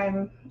family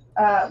time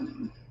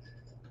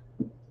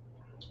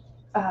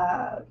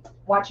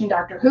watching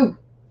Doctor Who.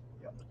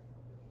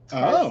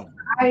 Oh.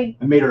 I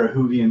made her a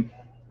Whovian.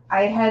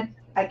 I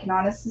can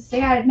honestly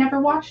say I had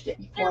never watched it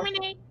before.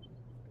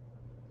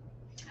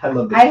 I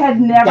love it. I had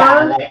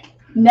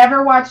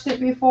never watched it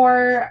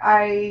before.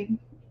 I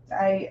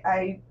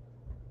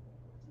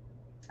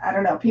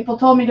don't know. People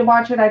told me to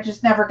watch it. I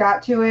just never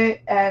got to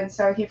it, and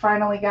so he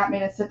finally got me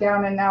to sit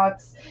down. And now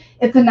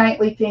it's a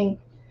nightly thing.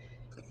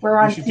 We're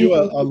on. You should do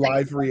a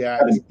live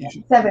react.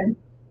 Seven.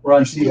 We're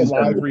on you should do a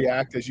live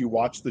react as you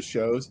watch the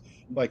shows.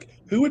 Like,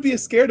 who would be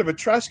scared of a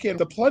trash can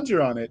with a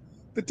plunger on it?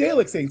 The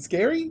Daleks ain't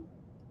scary.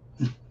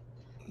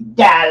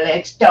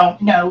 Daleks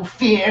don't know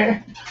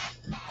fear.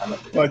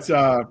 But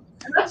so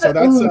that's I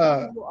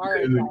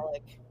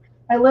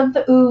love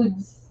the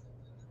Oods.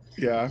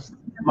 Yeah.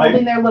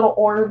 Holding their little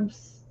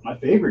orbs. My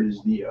favorite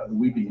is the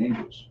Weeping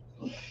Angels.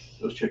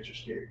 Those chicks are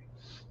scary.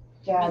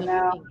 Yeah,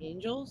 no. Weeping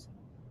Angels?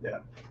 Yeah.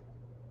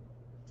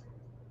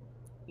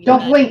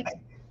 Don't blink.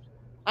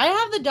 I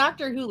have the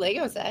Doctor Who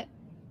Lego set.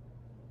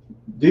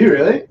 Do you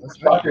really? Which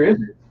Doctor is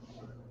it?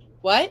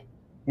 What?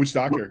 Which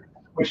Doctor?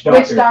 Which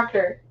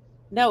Doctor?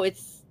 No,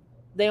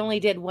 they only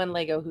did one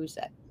Lego Who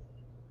set.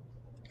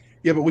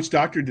 Yeah, but which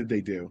Doctor did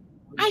they do?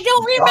 I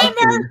don't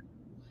remember.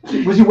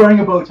 Was he wearing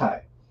a bow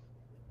tie?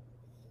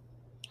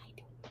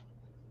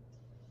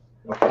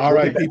 All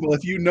right, people,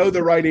 if you know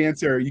the right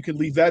answer, you can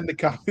leave that in the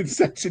comments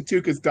section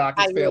too, because Doc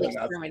is failing us.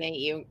 I will discriminate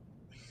you.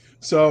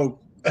 So,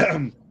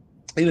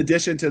 in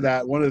addition to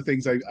that, one of the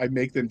things I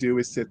make them do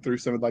is sit through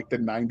some of like the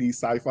 90s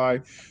sci-fi.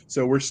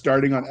 So we're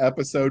starting on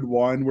episode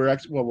 1. We're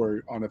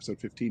on episode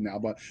 15 now,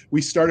 but we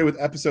started with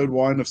episode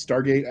 1 of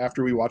Stargate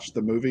after we watched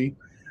the movie.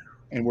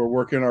 And we're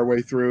working our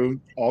way through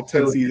all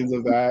 10 seasons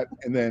of that,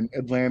 and then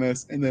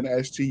Atlantis, and then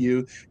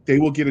SGU. They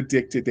will get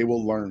addicted. They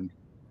will learn.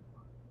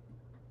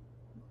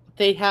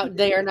 They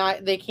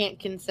can't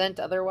consent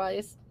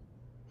otherwise.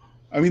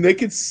 I mean, they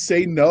could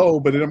say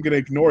no, but then I'm going to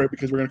ignore it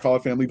because we're going to call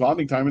it family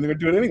bonding time, and they're going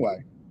to do it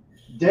anyway.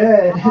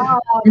 Dad,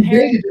 you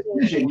made a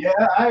decision. Yeah,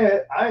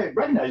 I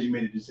recognize you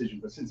made a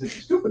decision, but since it's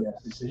a stupid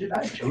ass decision,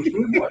 I chose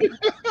to ignore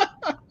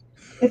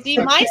it. See,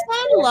 my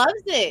son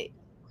loves it.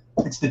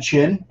 It's the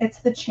chin. It's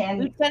the chin.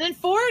 Lieutenant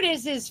Ford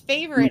is his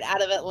favorite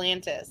out of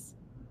Atlantis.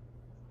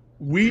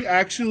 We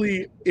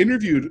actually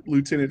interviewed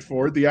Lieutenant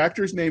Ford. The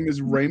actor's name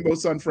is Rainbow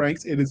Sun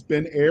Franks. It has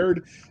been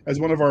aired as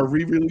one of our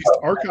re-released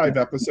archive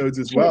episodes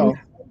as well.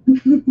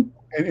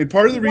 And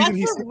part of the reason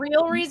That's the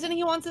real reason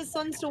he wants his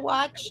sons to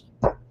watch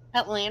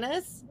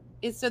Atlantis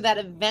is so that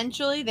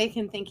eventually they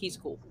can think he's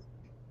cool.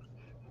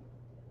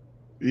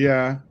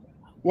 Yeah.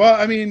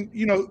 Well, I mean,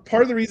 you know,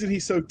 part of the reason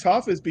he's so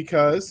tough is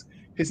because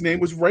his name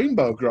was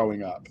Rainbow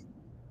growing up.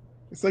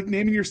 It's like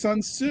naming your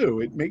son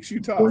Sue. It makes you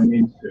tough.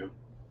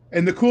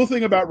 And the cool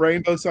thing about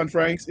Rainbow, Son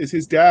Franks, is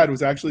his dad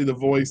was actually the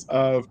voice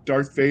of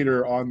Darth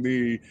Vader on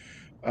the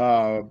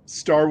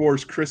Star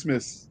Wars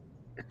Christmas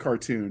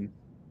cartoon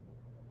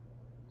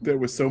that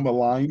was so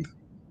maligned.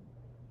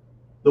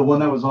 The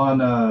one that was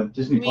on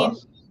Disney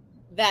Plus?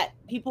 That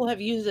people have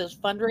used as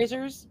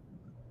fundraisers?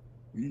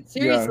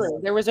 Seriously,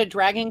 yes. There was a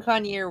Dragon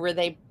Con year where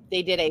they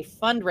did a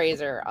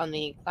fundraiser on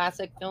the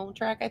classic film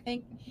track, I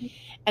think.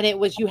 And it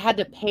was you had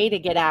to pay to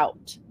get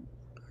out.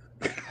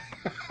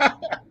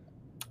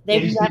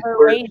 They've never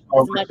raised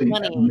as much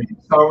money.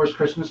 Star Wars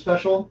Christmas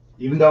special,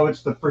 even though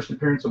it's the first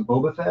appearance of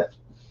Boba Fett.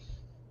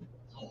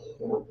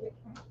 Horrible.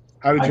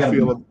 How did you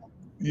feel?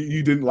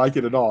 You didn't like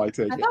it at all, I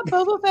take it. I thought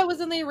Boba Fett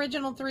was in the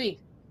original 3.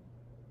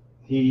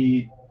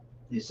 His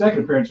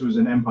second appearance was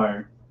in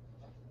Empire.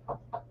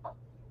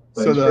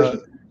 But so his first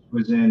appearance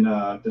was in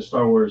the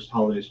Star Wars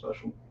Holiday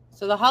Special.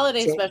 So the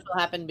holiday special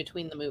happened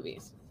between the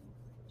movies.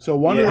 So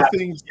one of the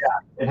things...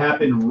 Yeah, it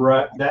happened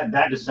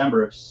that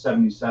December of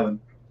 77.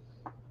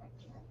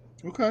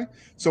 Okay.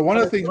 So one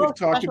of the things we've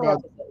talked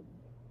about...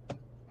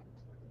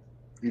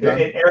 It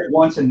aired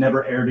once and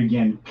never aired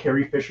again.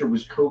 Carrie Fisher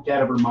was coked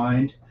out of her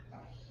mind.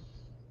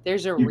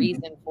 There's a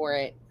reason for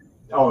it.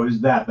 Oh, it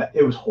was that bad.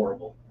 It was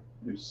horrible.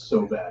 It was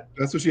so bad.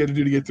 That's what she had to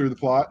do to get through the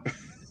plot.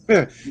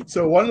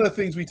 So one of the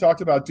things we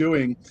talked about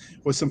doing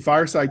was some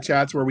fireside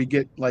chats where we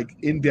get like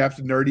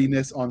in-depth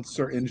nerdiness on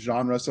certain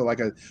genres. So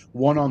like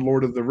one on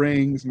Lord of the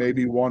Rings,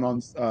 maybe one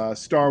on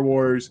Star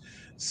Wars,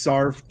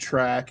 Star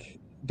Trek,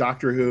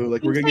 Doctor Who.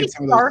 Like we're gonna get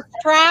some of those. Star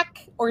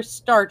Trek or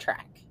Star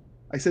Trek?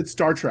 I said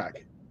Star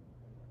Trek.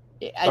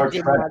 I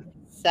did not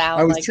sound.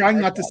 I was trying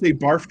not to say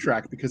Barf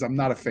Track because I'm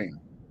not a fan.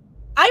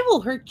 I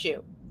will hurt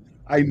you.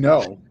 I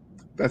know.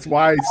 That's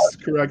why I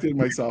corrected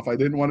myself. I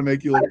didn't want to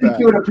make you look bad. I think bad.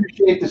 you would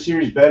appreciate the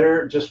series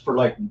better just for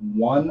like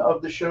one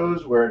of the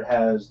shows where it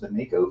has the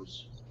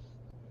Makos.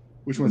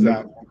 Which one's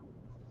that?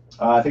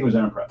 I think it was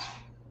Enterprise.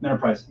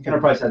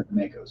 Enterprise has the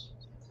Makos.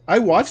 I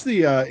watched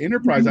the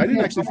Enterprise. I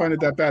didn't actually find it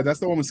that bad. That's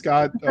the one with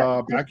Scott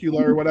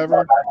Bakula or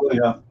whatever.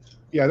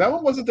 Yeah, that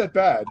one wasn't that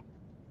bad.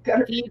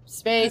 Deep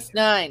Space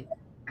Nine.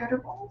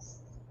 Gutterballs.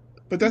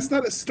 But that's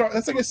not a star.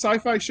 That's like a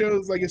sci-fi show.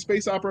 It's like a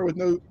space opera with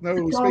no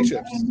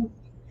spaceships.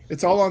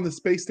 It's all on the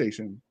space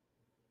station.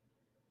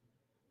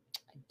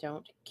 I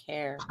don't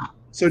care.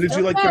 So did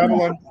you like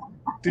Babylon?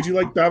 Did you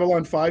like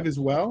Babylon 5 as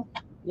well?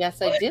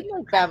 Yes, I did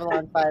like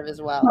Babylon 5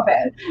 as well. Not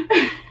bad.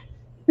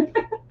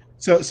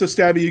 So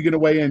Stabby, you gonna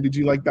weigh in? Did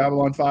you like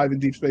Babylon 5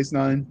 and Deep Space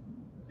Nine?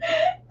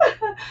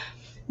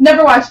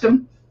 Never watched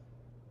them.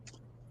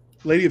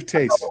 Lady of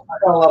Taste.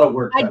 I got a lot of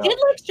work. I did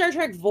like Star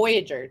Trek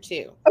Voyager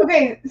too.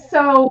 Okay,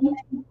 so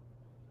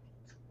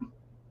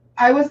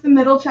I was the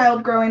middle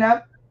child growing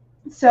up.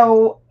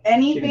 So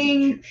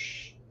anything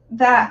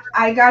that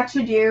I got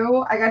to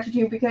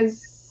do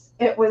because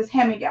it was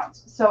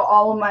hand-me-downs. So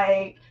all of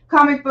my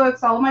comic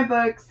books, all of my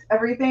books,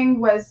 everything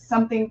was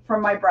something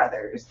from my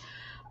brothers.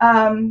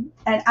 And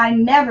I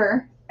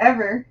never,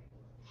 ever,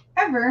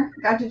 ever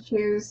got to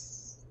choose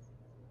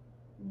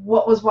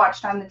what was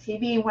watched on the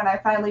TV. When I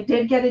finally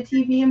did get a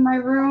TV in my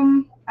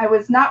room, I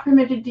was not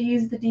permitted to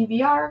use the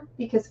DVR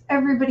because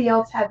everybody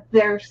else had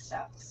their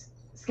stuff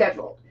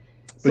scheduled.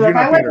 So if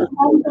I wasn't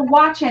home to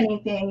watch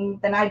anything,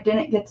 then I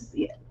didn't get to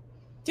see it.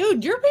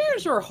 Dude, your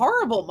parents were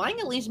horrible. Mine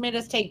at least made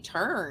us take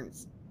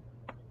turns.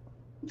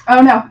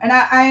 Oh, no. And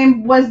I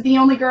was the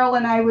only girl,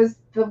 and I was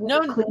the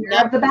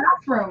cleaner of the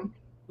bathroom.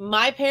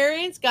 My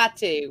parents got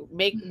to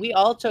we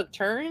all took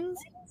turns.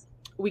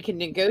 We can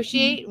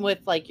negotiate with,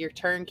 like, your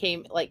turn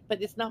came, like,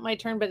 but it's not my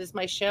turn, but it's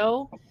my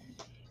show.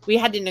 We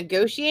had to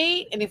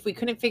negotiate, and if we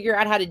couldn't figure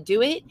out how to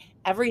do it,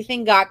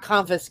 everything got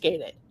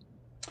confiscated.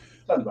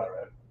 Sounds about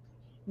right.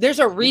 There's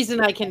a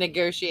reason I can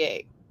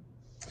negotiate.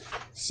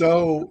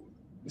 So,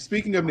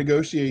 speaking of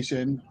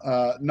negotiation,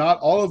 not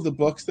all of the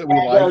books that we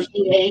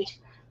liked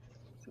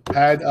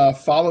had a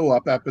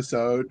follow-up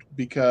episode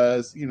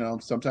because, you know,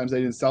 sometimes they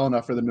didn't sell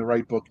enough for them to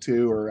write book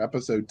 2 or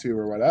episode 2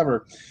 or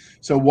whatever.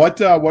 So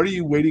what are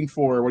you waiting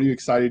for? What are you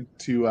excited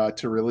to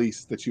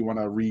release that you want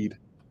to read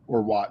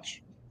or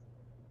watch,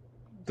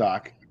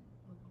 Doc?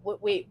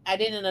 Wait, I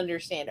didn't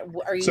understand.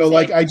 Are you so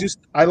saying- like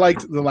I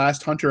liked The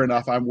Last Hunter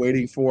enough. I'm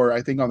waiting for,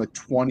 I think on the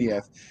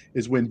 20th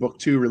is when book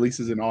 2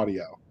 releases in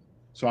audio.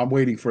 So I'm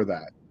waiting for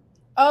that.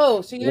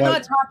 Oh, so you're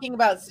not talking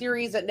about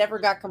series that never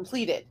got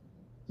completed.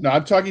 No,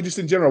 I'm talking just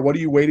in general. What are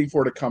you waiting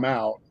for to come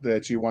out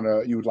that you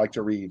would like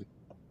to read?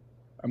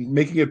 I'm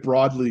making it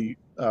broad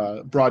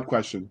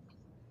question.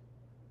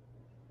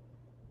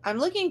 I'm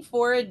looking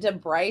forward to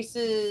Bryce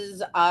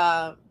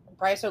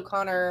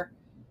O'Connor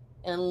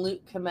and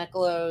Luke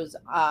Kameklo's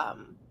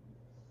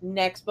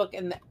next book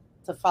and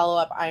to follow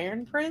up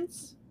Iron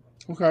Prince.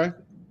 Okay.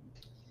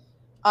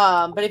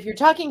 But if you're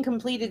talking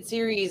completed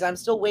series, I'm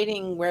still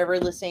waiting wherever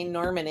Lysane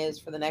Norman is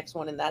for the next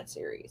one in that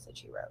series that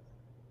she wrote.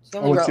 She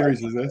only What wrote,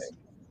 series like, is this?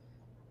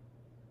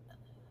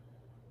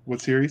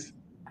 What series?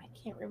 I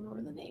can't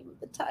remember the name of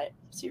the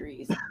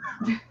series.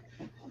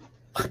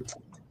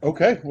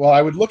 Okay, well,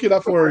 I would look it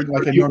up for her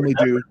like I normally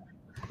do,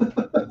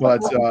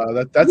 but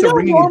that's You a don't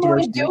ringing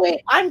normally endorsement. do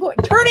it. I'm going.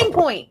 Turning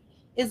Point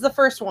is the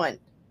first one.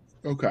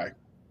 Okay.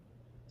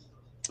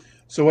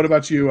 So, what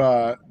about you,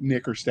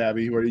 Nick or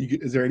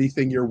Stabby? Is there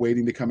anything you're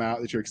waiting to come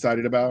out that you're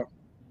excited about?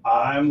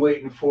 I'm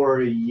waiting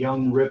for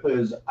Young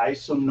Rippa's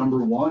ISOM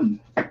 #1.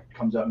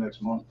 Comes out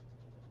next month.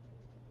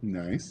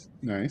 Nice.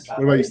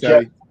 What about you,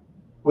 Stabby?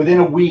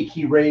 Within a week,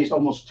 he raised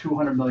almost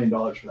 $200 million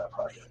for that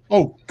project.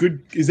 Oh,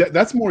 good.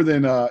 That's more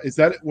than? Is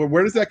that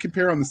where does that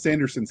compare on the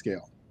Sanderson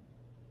scale?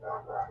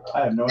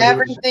 I have no idea.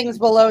 Everything's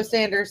below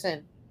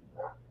Sanderson.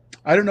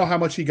 I don't know how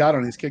much he got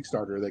on his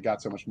Kickstarter. That got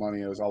so much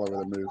money. It was all over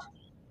the move.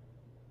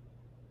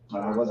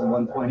 It wasn't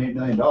 $1.8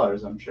 million,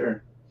 I'm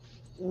sure.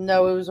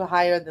 No, it was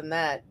higher than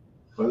that.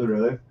 Was it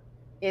really?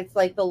 It's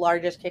like the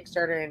largest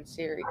Kickstarter in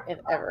series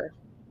ever.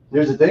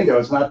 Here's the thing, though.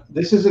 It's not.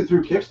 This isn't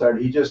through Kickstarter.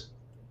 He just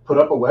put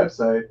up a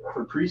website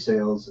for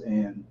pre-sales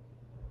and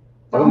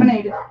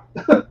Dominated.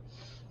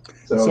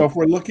 So if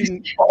we're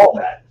looking, all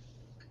that.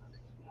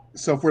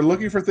 So if we're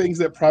looking for things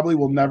that probably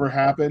will never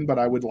happen, but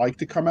I would like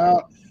to come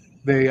out,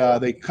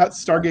 they cut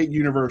Stargate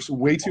Universe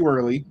way too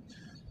early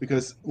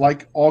because,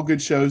 like all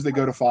good shows, they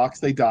go to Fox,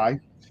 they die.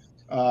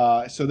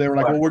 So they were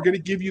like, well, we're going to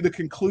give you the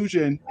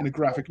conclusion in a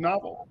graphic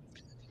novel.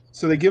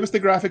 So they give us the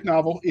graphic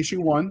novel,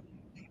 issue 1,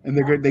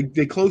 and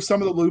they close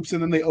some of the loops,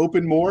 and then they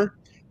open more,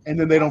 and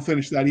then they don't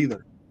finish that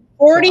either.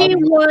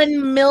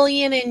 41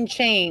 million and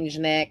change,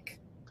 Nick.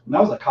 And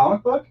that was a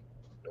comic book?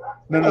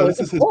 No, this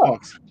is his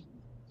books.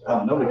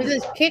 Oh, nobody.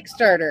 This is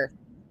Kickstarter.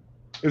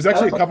 It was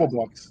actually a couple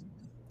books.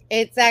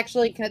 It's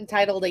actually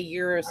titled A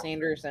Year of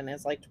Sanderson.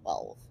 It's like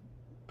 12.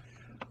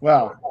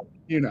 Well,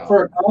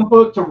 for a comic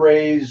book to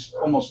raise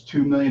almost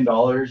 $2 million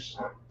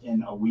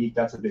in a week,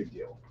 that's a big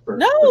deal.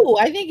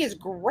 I think it's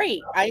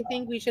great. I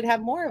think we should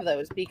have more of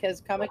those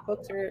because comic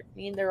books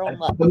need their own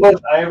love. The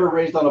most I ever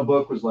raised on a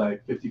book was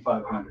like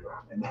 $5,500,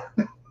 and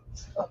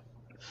so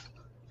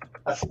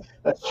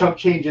that's chunk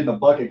change in the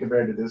bucket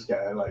compared to this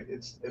guy. Like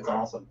it's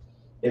awesome.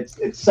 It's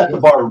set the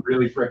bar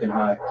really freaking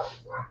high.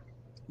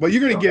 Well,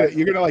 you're gonna get it.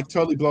 You're gonna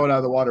totally blow it out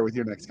of the water with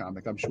your next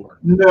comic, I'm sure.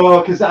 No,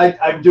 because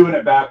I'm doing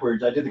it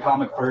backwards. I did the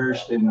comic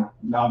first, and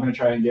now I'm gonna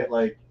try and get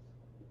like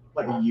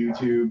a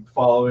YouTube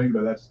following.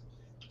 But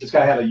this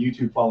guy had a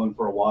YouTube following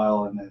for a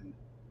while, and then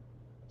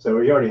so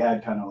he already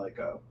had kind of like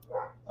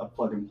a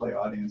plug and play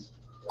audience.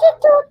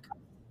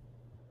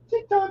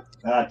 TikTok.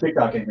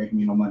 TikTok ain't making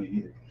me no money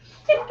either.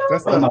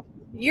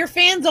 Your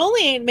fans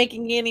only ain't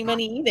making any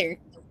money either.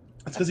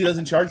 That's because he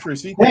doesn't charge for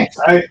his features.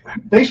 Thanks.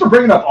 Thanks for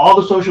bringing up all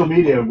the social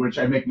media, which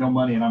I make no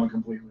money, and I'm a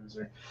complete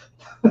loser.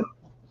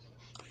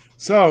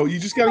 So you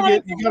just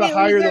gotta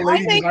hire the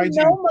lady behind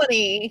you. No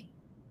money.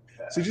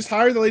 So just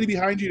hire the lady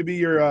behind you to be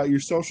your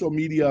social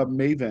media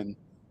maven,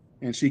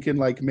 and she can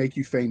make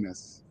you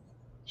famous.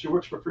 She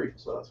works for free,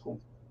 so that's cool.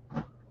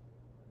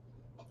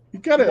 You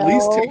gotta at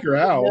least take her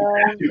out.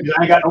 Dude,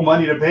 I got no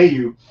money to pay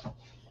you.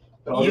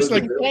 You just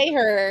pay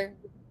her.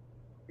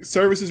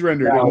 Services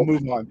rendered. Yeah. We'll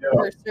move on.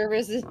 Her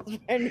services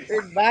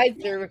rendered by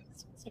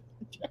services.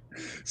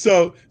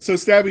 So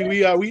Stabby,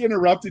 we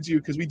interrupted you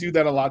because we do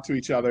that a lot to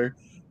each other.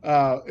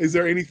 Is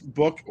there any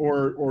book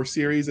or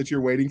series that you're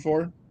waiting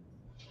for?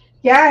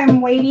 Yeah,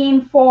 I'm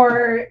waiting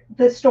for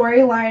the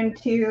storyline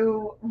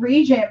to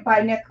Regent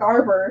by Nick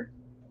Garber.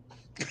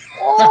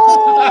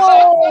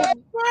 Oh!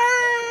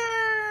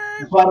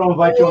 That's why I don't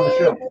invite you on the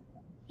show.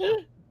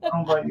 I don't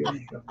invite you on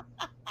the show.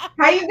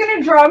 How are you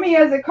gonna draw me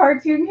as a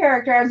cartoon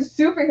character, as a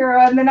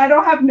superhero, and then I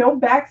don't have no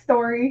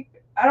backstory?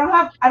 I don't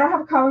have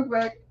a comic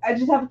book. I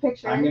just have a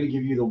picture. I'm gonna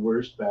give you the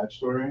worst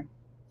backstory.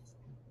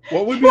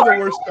 What would be the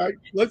worst?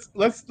 Let's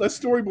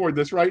storyboard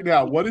this right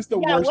now. What is the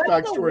worst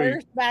backstory? The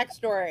worst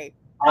backstory?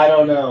 I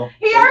don't know.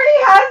 He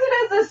already has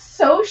it as a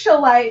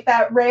socialite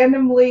that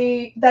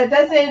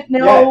doesn't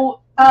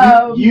know.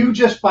 Yeah. You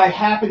just by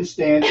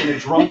happenstance in a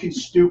drunken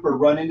stupor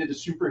run into the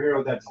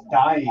superhero that's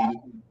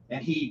dying,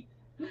 and he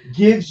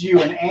gives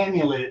you an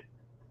amulet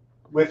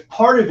with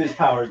part of his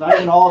powers, not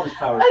even all of his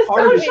powers.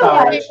 Part of his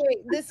powers. Wait.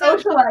 This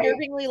sounds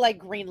disturbingly like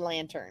Green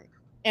Lantern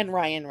and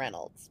Ryan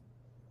Reynolds.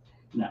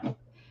 No.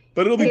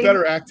 But it'll be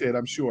better acted,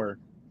 I'm sure.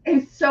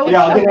 It's so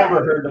yeah, I've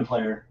never heard the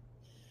player.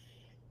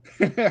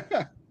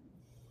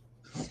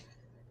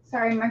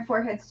 Sorry, my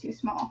forehead's too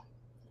small.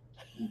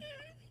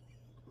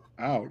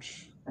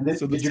 Ouch. And this,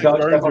 so did this your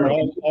dog burns step her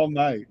on all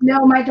night.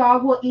 No, my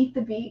dog will eat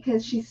the bee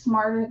because she's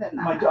smarter than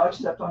that. My dog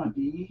stepped on a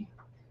bee.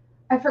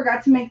 I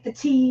forgot to make the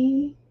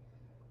tea.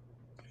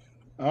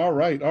 All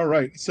right.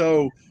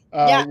 So,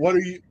 what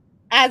are you?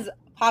 As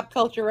pop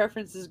culture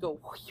references go.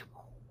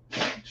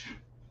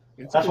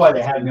 That's why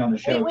they had me on the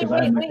show, because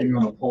I had my finger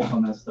on the pulse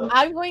on that stuff.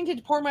 I'm going to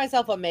pour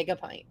myself a mega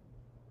pint.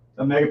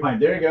 A mega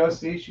pint. There you go.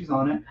 See, she's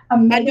on it.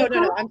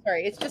 No. I'm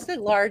sorry. It's just a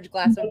large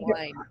glass of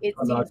wine. It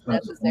seems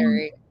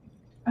necessary.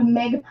 A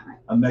megapint.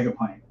 A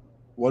megapint.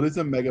 What is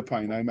a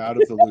megapint? I'm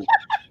out of the loop.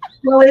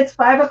 Well, it's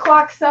 5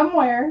 o'clock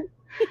somewhere.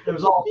 It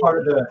was all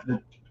part of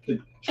the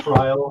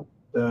trial.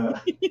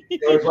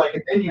 It was like,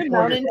 and then you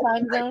pour Mountain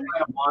time zone.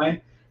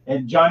 wine,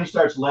 and Johnny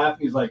starts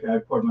laughing. He's like, I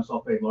poured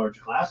myself a large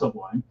glass of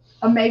wine.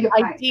 A megapint.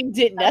 I deemed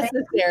it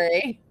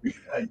necessary.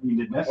 I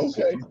deemed it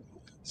necessary. Okay.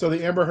 So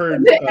the Amber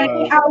Heard. Is it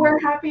any hour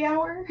happy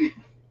hour?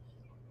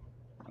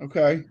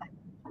 Okay.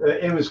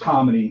 It was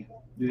comedy.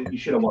 You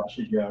should have watched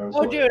it, yeah.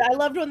 Oh, dude, I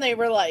loved when they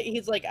were like,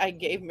 he's like, I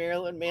gave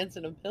Marilyn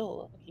Manson a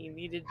pill. He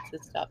needed to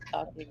stop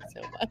talking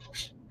so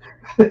much.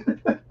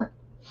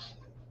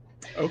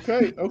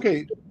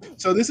 Okay.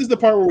 So this is the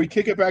part where we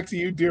kick it back to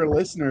you, dear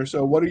listener.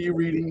 So what are you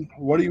reading?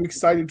 What are you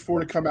excited for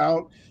to come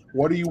out?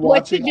 What are you What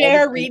watching? should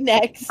Dare read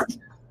next?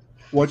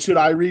 What should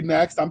I read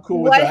next? I'm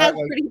cool with What that. has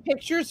Like, pretty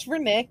pictures for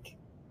Nick?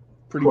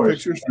 pretty Of course.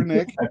 pictures for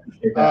Nick. I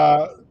appreciate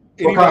that.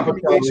 Any What kind of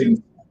recommendations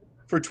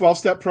for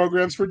 12-step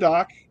programs for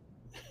Doc?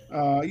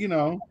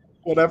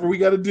 Whatever we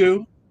got to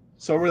do.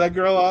 Sober that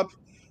girl up.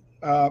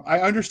 I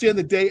understand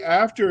the day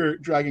after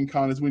Dragon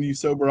Con is when you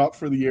sober up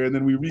for the year, and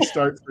then we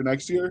restart for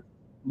next year.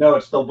 No,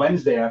 it's the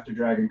Wednesday after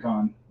Dragon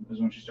Con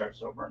is when she starts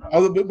sobering up.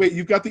 Oh, but wait,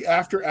 you've got the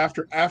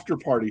after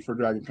party for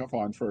Dragon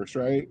Con first,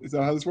 right? Is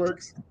that how this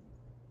works?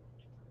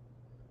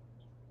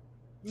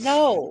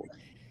 No.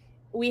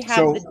 We have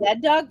So- the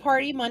Dead Dog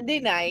party Monday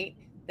night.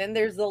 Then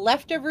there's the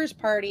leftovers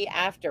party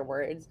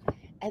afterwards.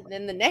 And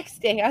then the next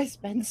day I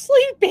spend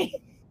sleeping.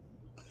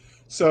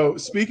 So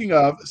speaking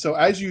of,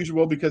 as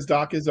usual, because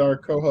Doc is our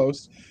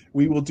co-host,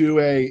 we will do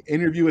a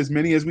interview as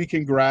many as we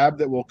can grab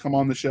that will come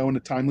on the show in a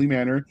timely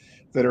manner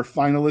that are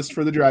finalists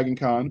for the Dragon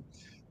Con.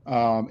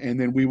 And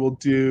then we will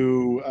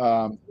do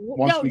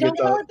once No, we don't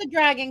get call the it the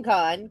Dragon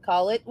Con.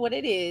 Call it what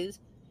it is.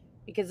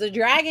 Because the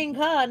Dragon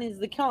Con is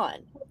the con.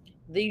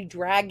 The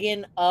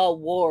Dragon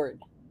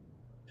Award.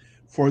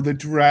 for the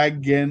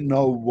Dragon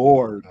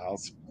Award.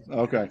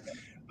 Okay.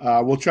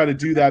 We'll try to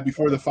do that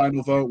before the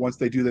final vote once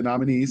they do the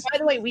nominees. By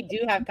the way, we do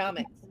have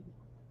comics.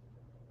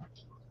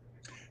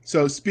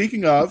 So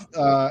speaking of,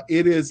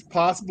 it is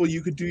possible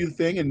you could do the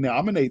thing and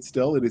nominate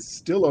still. It is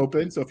still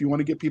open. So if you want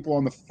to get people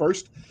on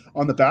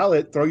the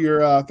ballot, throw your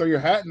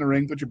hat in the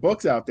ring, put your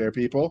books out there,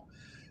 people,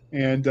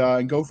 and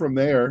go from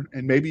there.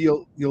 And maybe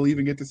you'll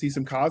even get to see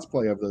some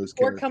cosplay of those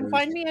Or characters. come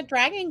find me at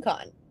Dragon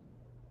Con.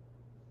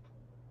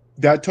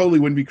 That totally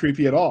wouldn't be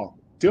creepy at all.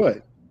 Do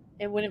it.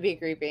 It wouldn't be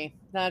creepy.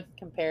 Not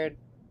compared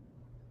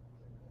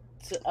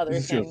to other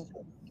This is true. things.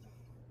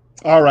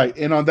 All right.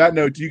 And on that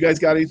note, do you guys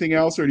got anything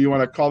else, or do you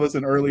want to call this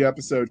an early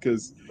episode?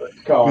 Because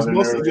Call was it an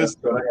mostly early just-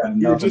 episode. I got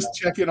we were nothing. just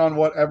checking on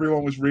what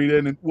everyone was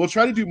reading, and we'll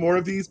try to do more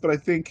of these. But I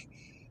think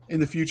in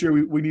the future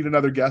we need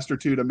another guest or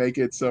two to make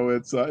it so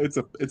it's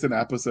an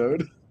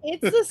episode.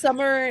 It's the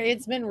summer.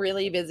 It's been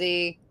really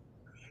busy.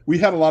 We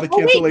had a lot of Oh,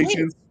 wait,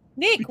 cancellations.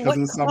 Nick, Because what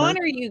of the summer. con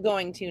are you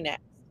going to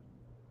next?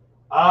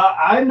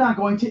 I'm not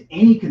going to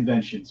any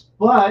conventions,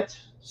 but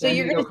So San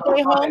you're Diego going to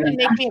stay Comic-Con home and make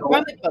me a International-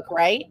 comic book,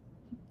 right?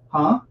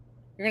 Huh?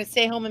 You're going to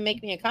stay home and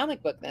make me a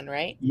comic book then,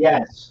 right?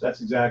 Yes,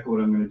 that's exactly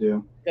what I'm going to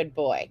do. Good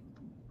boy.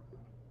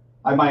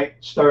 I might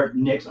start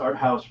Nick's Art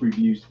House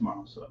reviews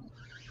tomorrow. So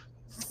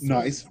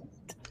Nice.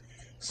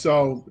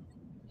 So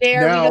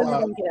Dare, Now, we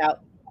don't get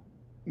out.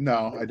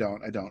 no, I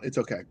don't. It's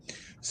okay.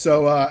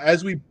 So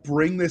as we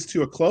bring this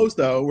to a close,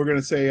 though, we're going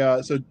to say,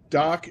 so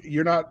Doc,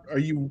 are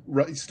you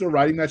still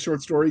writing that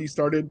short story you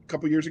started a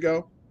couple years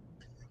ago,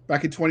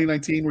 back in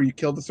 2019, where you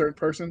killed a certain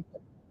person?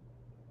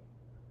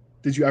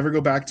 Did you ever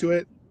go back to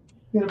it?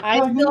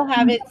 I still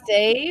have it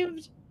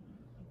saved,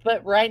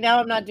 but right now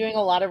I'm not doing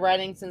a lot of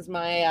writing since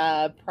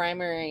my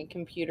primary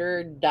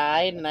computer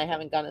died and I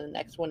haven't gotten the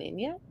next one in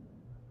yet.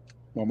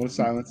 Moment of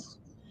silence.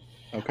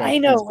 Okay. I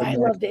know. There's I some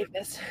more. love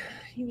Davis.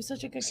 He was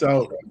such a good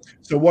So, computer.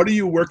 so what are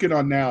you working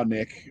on now,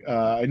 Nick?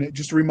 And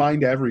just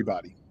remind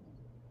everybody.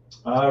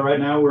 right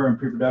now we're in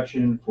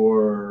pre-production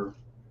for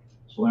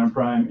Solarium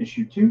Prime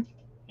issue 2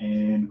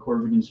 and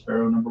Corvid and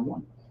Sparrow number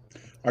 1.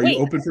 Are Wait.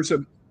 you open for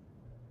some?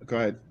 Go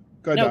ahead.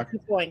 Go ahead, No, Doc.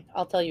 keep going.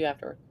 I'll tell you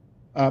after.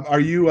 Are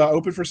you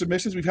open for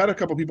submissions? We've had a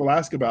couple people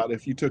ask about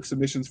if you took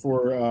submissions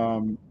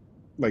for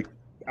like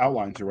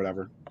outlines or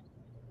whatever.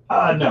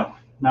 No,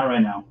 not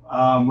right now.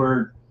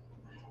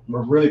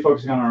 We're really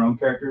focusing on our own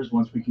characters.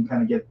 Once we can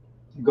kind of get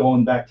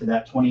going back to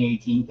that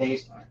 2018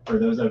 pace for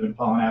those that have been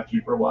following after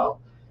you for a while,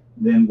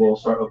 then we'll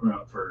start opening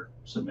up for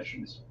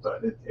submissions.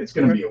 But it's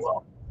going to be a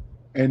while.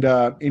 And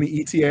any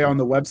ETA on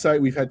the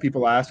website? We've had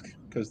people ask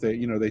because they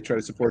try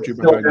to support you.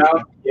 Still Behind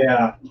down?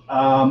 Yeah.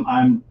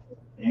 I'm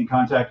in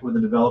contact with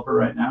the developer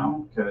right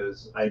now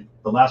because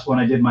the last one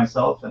I did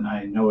myself and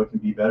I know it can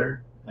be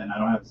better and I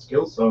don't have the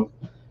skills. So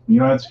when you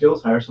don't have the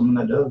skills, hire someone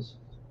that does.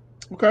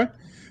 Okay.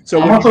 So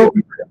I'm, when also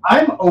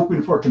I'm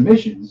open for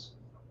commissions.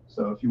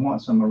 So if you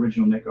want some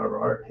original Nick Arbor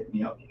art, hit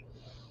me up.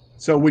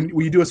 So will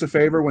you do us a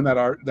favor when that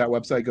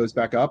website goes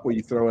back up? Will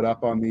you throw it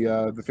up on the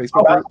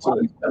Facebook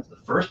group? That's the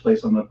first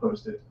place I'm going to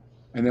post it.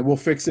 and then we'll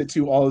fix it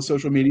to all the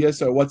social media.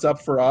 So what's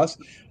up for us?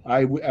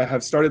 I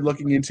have started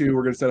looking into,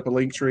 we're going to set up a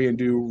link tree and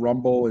do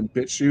Rumble and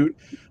BitChute.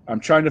 I'm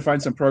trying to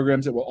find some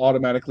programs that will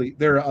automatically,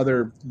 there are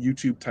other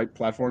YouTube type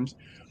platforms.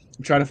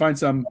 I'm trying to find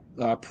some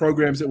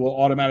programs that will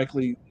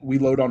automatically, we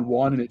load on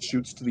one and it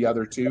shoots to the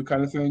other two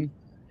kind of thing,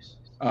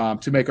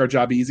 to make our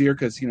job easier,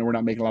 because we're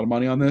not making a lot of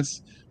money on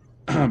this.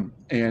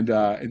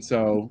 And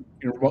so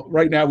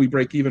right now we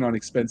break even on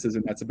expenses,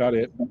 and that's about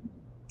it.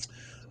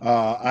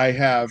 I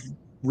have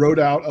wrote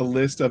out a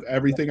list of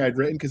everything I'd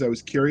written because I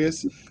was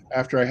curious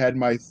after I had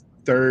my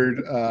third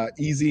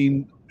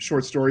ezine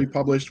short story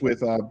published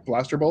with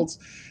Blaster Bolts,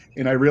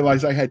 and I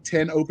realized I had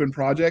 10 open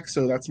projects.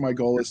 So that's my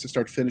goal, is to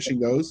start finishing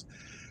those.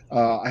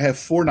 I have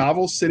 4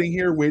 novels sitting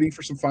here waiting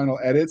for some final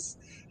edits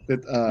that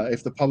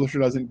if the publisher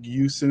doesn't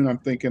use soon, I'm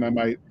thinking I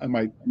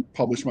might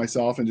publish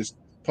myself and just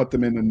put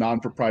them in the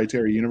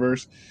non-proprietary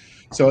universe.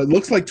 So it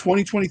looks like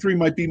 2023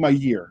 might be my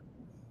year,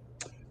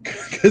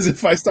 because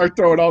if I start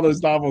throwing all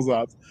those novels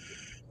up,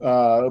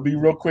 it'll be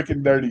real quick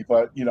and dirty.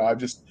 But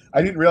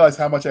I didn't realize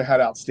how much I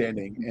had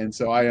outstanding, and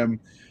so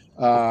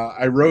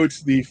I wrote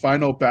the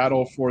final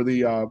battle for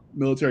the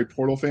military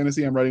portal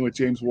fantasy I'm writing with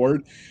James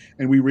Ward,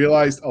 and we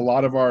realized a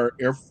lot of our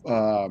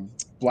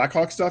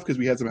Blackhawk stuff, because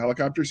we had some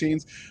helicopter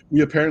scenes,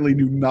 we apparently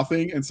knew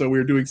nothing, and so we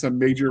were doing some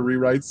major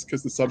rewrites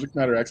because the subject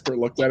matter expert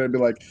looked at it and be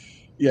like,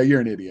 "Yeah,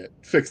 you're an idiot.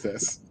 Fix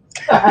this."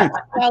 Well,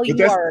 you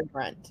are a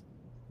grunt.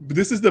 But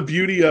this is the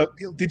beauty of.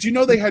 Did you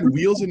know they had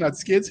wheels and not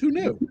skids? Who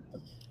knew?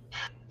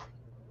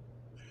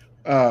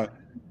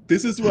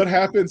 This is what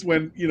happens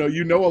when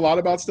you know a lot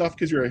about stuff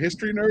because you're a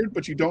history nerd,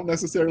 but you don't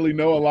necessarily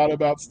know a lot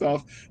about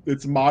stuff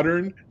that's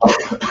modern.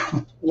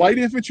 Light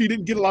infantry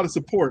didn't get a lot of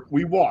support.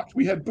 We walked.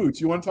 We had boots.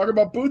 You want to talk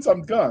about boots?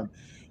 I'm done.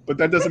 But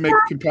that doesn't make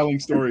compelling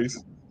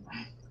stories.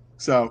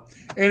 So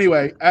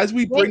anyway, as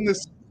we bring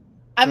this,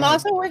 I'm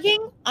also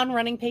working on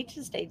running Page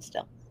to Stage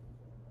still.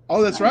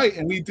 Oh, that's right.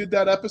 And we did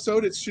that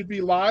episode. It should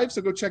be live,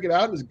 so go check it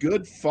out. It was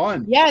good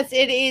fun. Yes,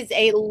 it is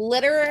a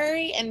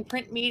literary and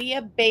print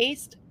media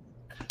based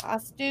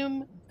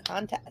costume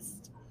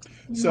contest.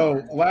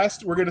 So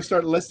we're going to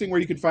start listing where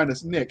you can find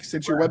us. Nick,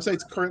 since your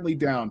website's currently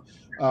down,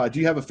 do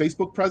you have a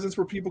Facebook presence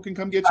where people can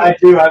come get you? I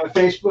do. I have a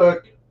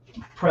Facebook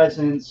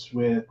presence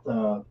with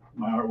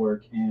my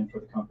artwork and for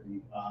the company.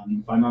 You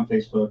can find me on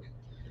Facebook.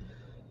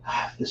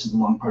 This is the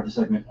long part of the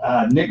segment.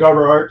 Nick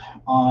Garber Art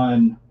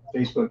on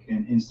Facebook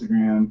and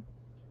Instagram,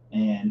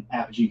 and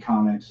Apogee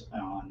Comics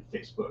on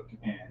Facebook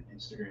and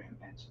Instagram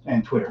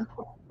and Twitter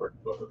for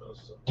both of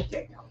those. So,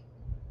 yeah.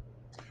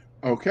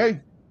 Okay.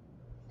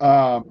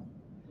 Are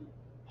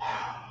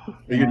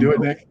you gonna do it,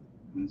 Nick?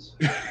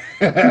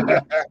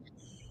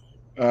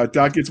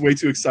 Doc gets way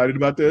too excited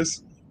about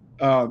this.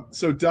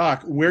 So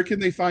Doc, where can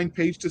they find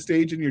Page to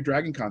Stage and your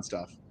Dragon Con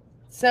stuff?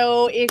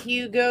 So if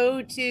you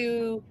go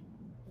to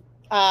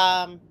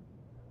I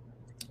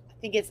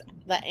think it's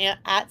the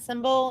 @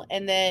 symbol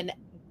and then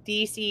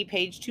DC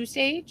Page to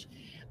Stage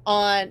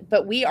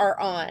but we are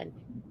on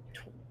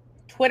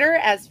Twitter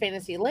as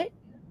Fantasy Lit.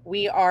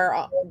 We are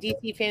on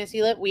DC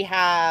Fantasy Lit. We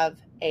have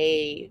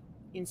a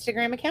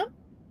Instagram account,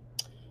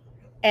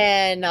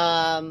 and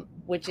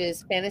which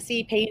is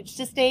Fantasy Page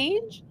to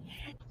Stage.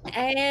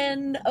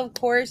 And of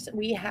course,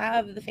 we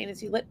have the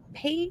Fantasy Lit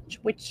page,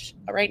 which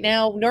right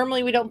now,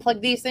 normally we don't plug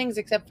these things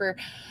except for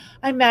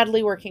I'm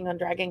madly working on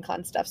Dragon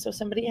Con stuff. So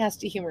somebody has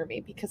to humor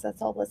me because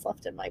that's all that's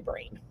left in my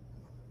brain.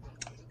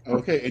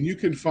 Okay. And you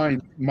can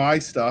find my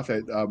stuff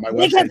at my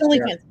Nick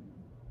website.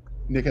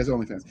 Nick has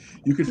OnlyFans.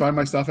 You can find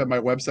my stuff at my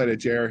website at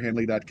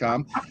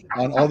jrhanley.com.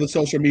 On all the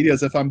social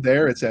medias, if I'm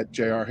there, it's at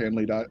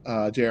jrhanley,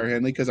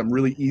 because I'm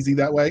really easy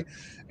that way.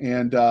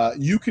 And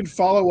you can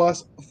follow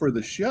us for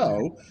the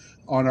show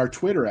on our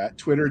Twitter at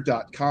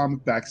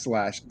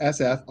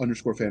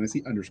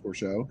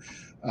twitter.com/SF_fantasy_show.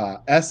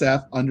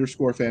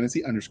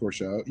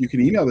 SF_fantasy_show. You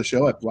can email the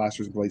show at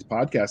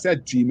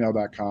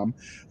blastersandbladespodcast@gmail.com.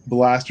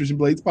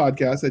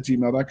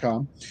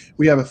 blastersandbladespodcast@gmail.com.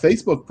 We have a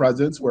Facebook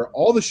presence where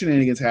all the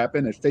shenanigans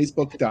happen at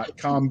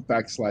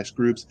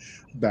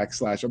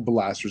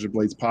facebook.com/groups/Blasters and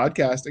Blades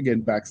Podcast.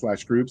 Again,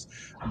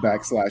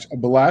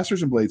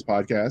 /groups/Blasters and Blades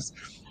Podcast.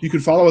 You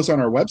can follow us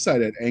on our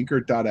website at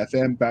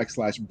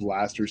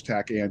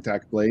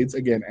anchor.fm/blasters-and-blades.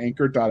 Again,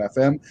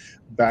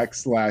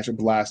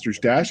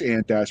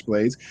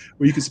 anchor.fm/blasters-and-blades,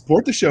 where you can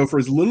support the show for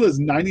as little as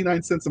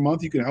 99 cents a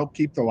month. You can help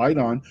keep the light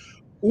on.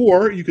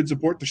 Or you can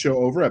support the show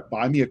over at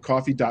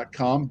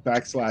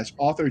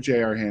buymeacoffee.com/author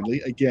J.R.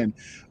 Handley. Again,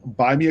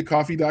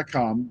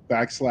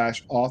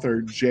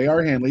 buymeacoffee.com/author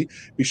J.R. Handley.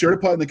 Be sure to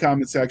put in the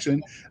comment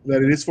section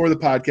that it is for the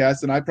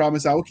podcast. And I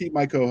promise I will keep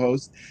my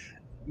co-hosts,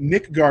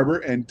 Nick Garber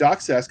and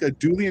Doc Seska,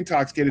 duly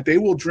intoxicated. They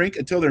will drink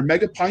until their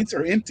mega pints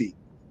are empty.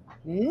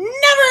 Never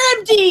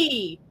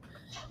empty!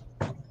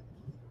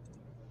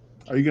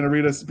 Are you going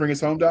to bring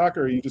us home, Doc,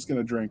 or are you just going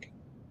to drink?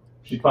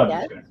 She's probably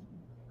just gonna.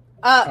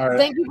 Right.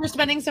 Thank you for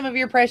spending some of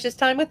your precious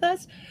time with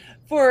us.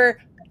 For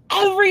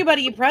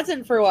everybody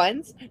present for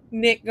once,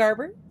 Nick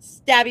Garber,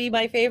 Stabby,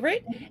 my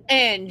favorite,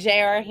 and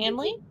J.R.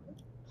 Handley.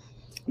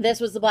 This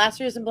was the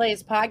Blasters and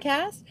Blades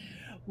podcast.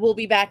 We'll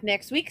be back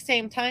next week,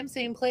 same time,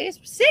 same place,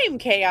 same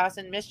chaos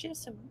and mischief.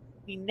 So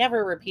we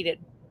never repeat it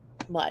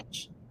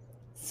much.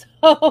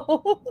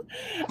 So,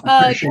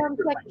 I'm pretty sure she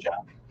took my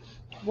job.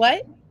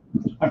 What?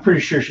 I'm pretty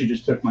sure she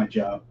just took my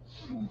job.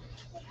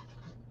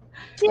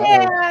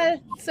 Yeah,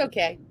 it's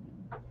okay.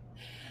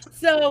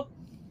 So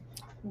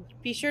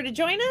be sure to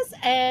join us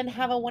and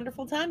have a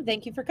wonderful time.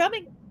 Thank you for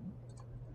coming.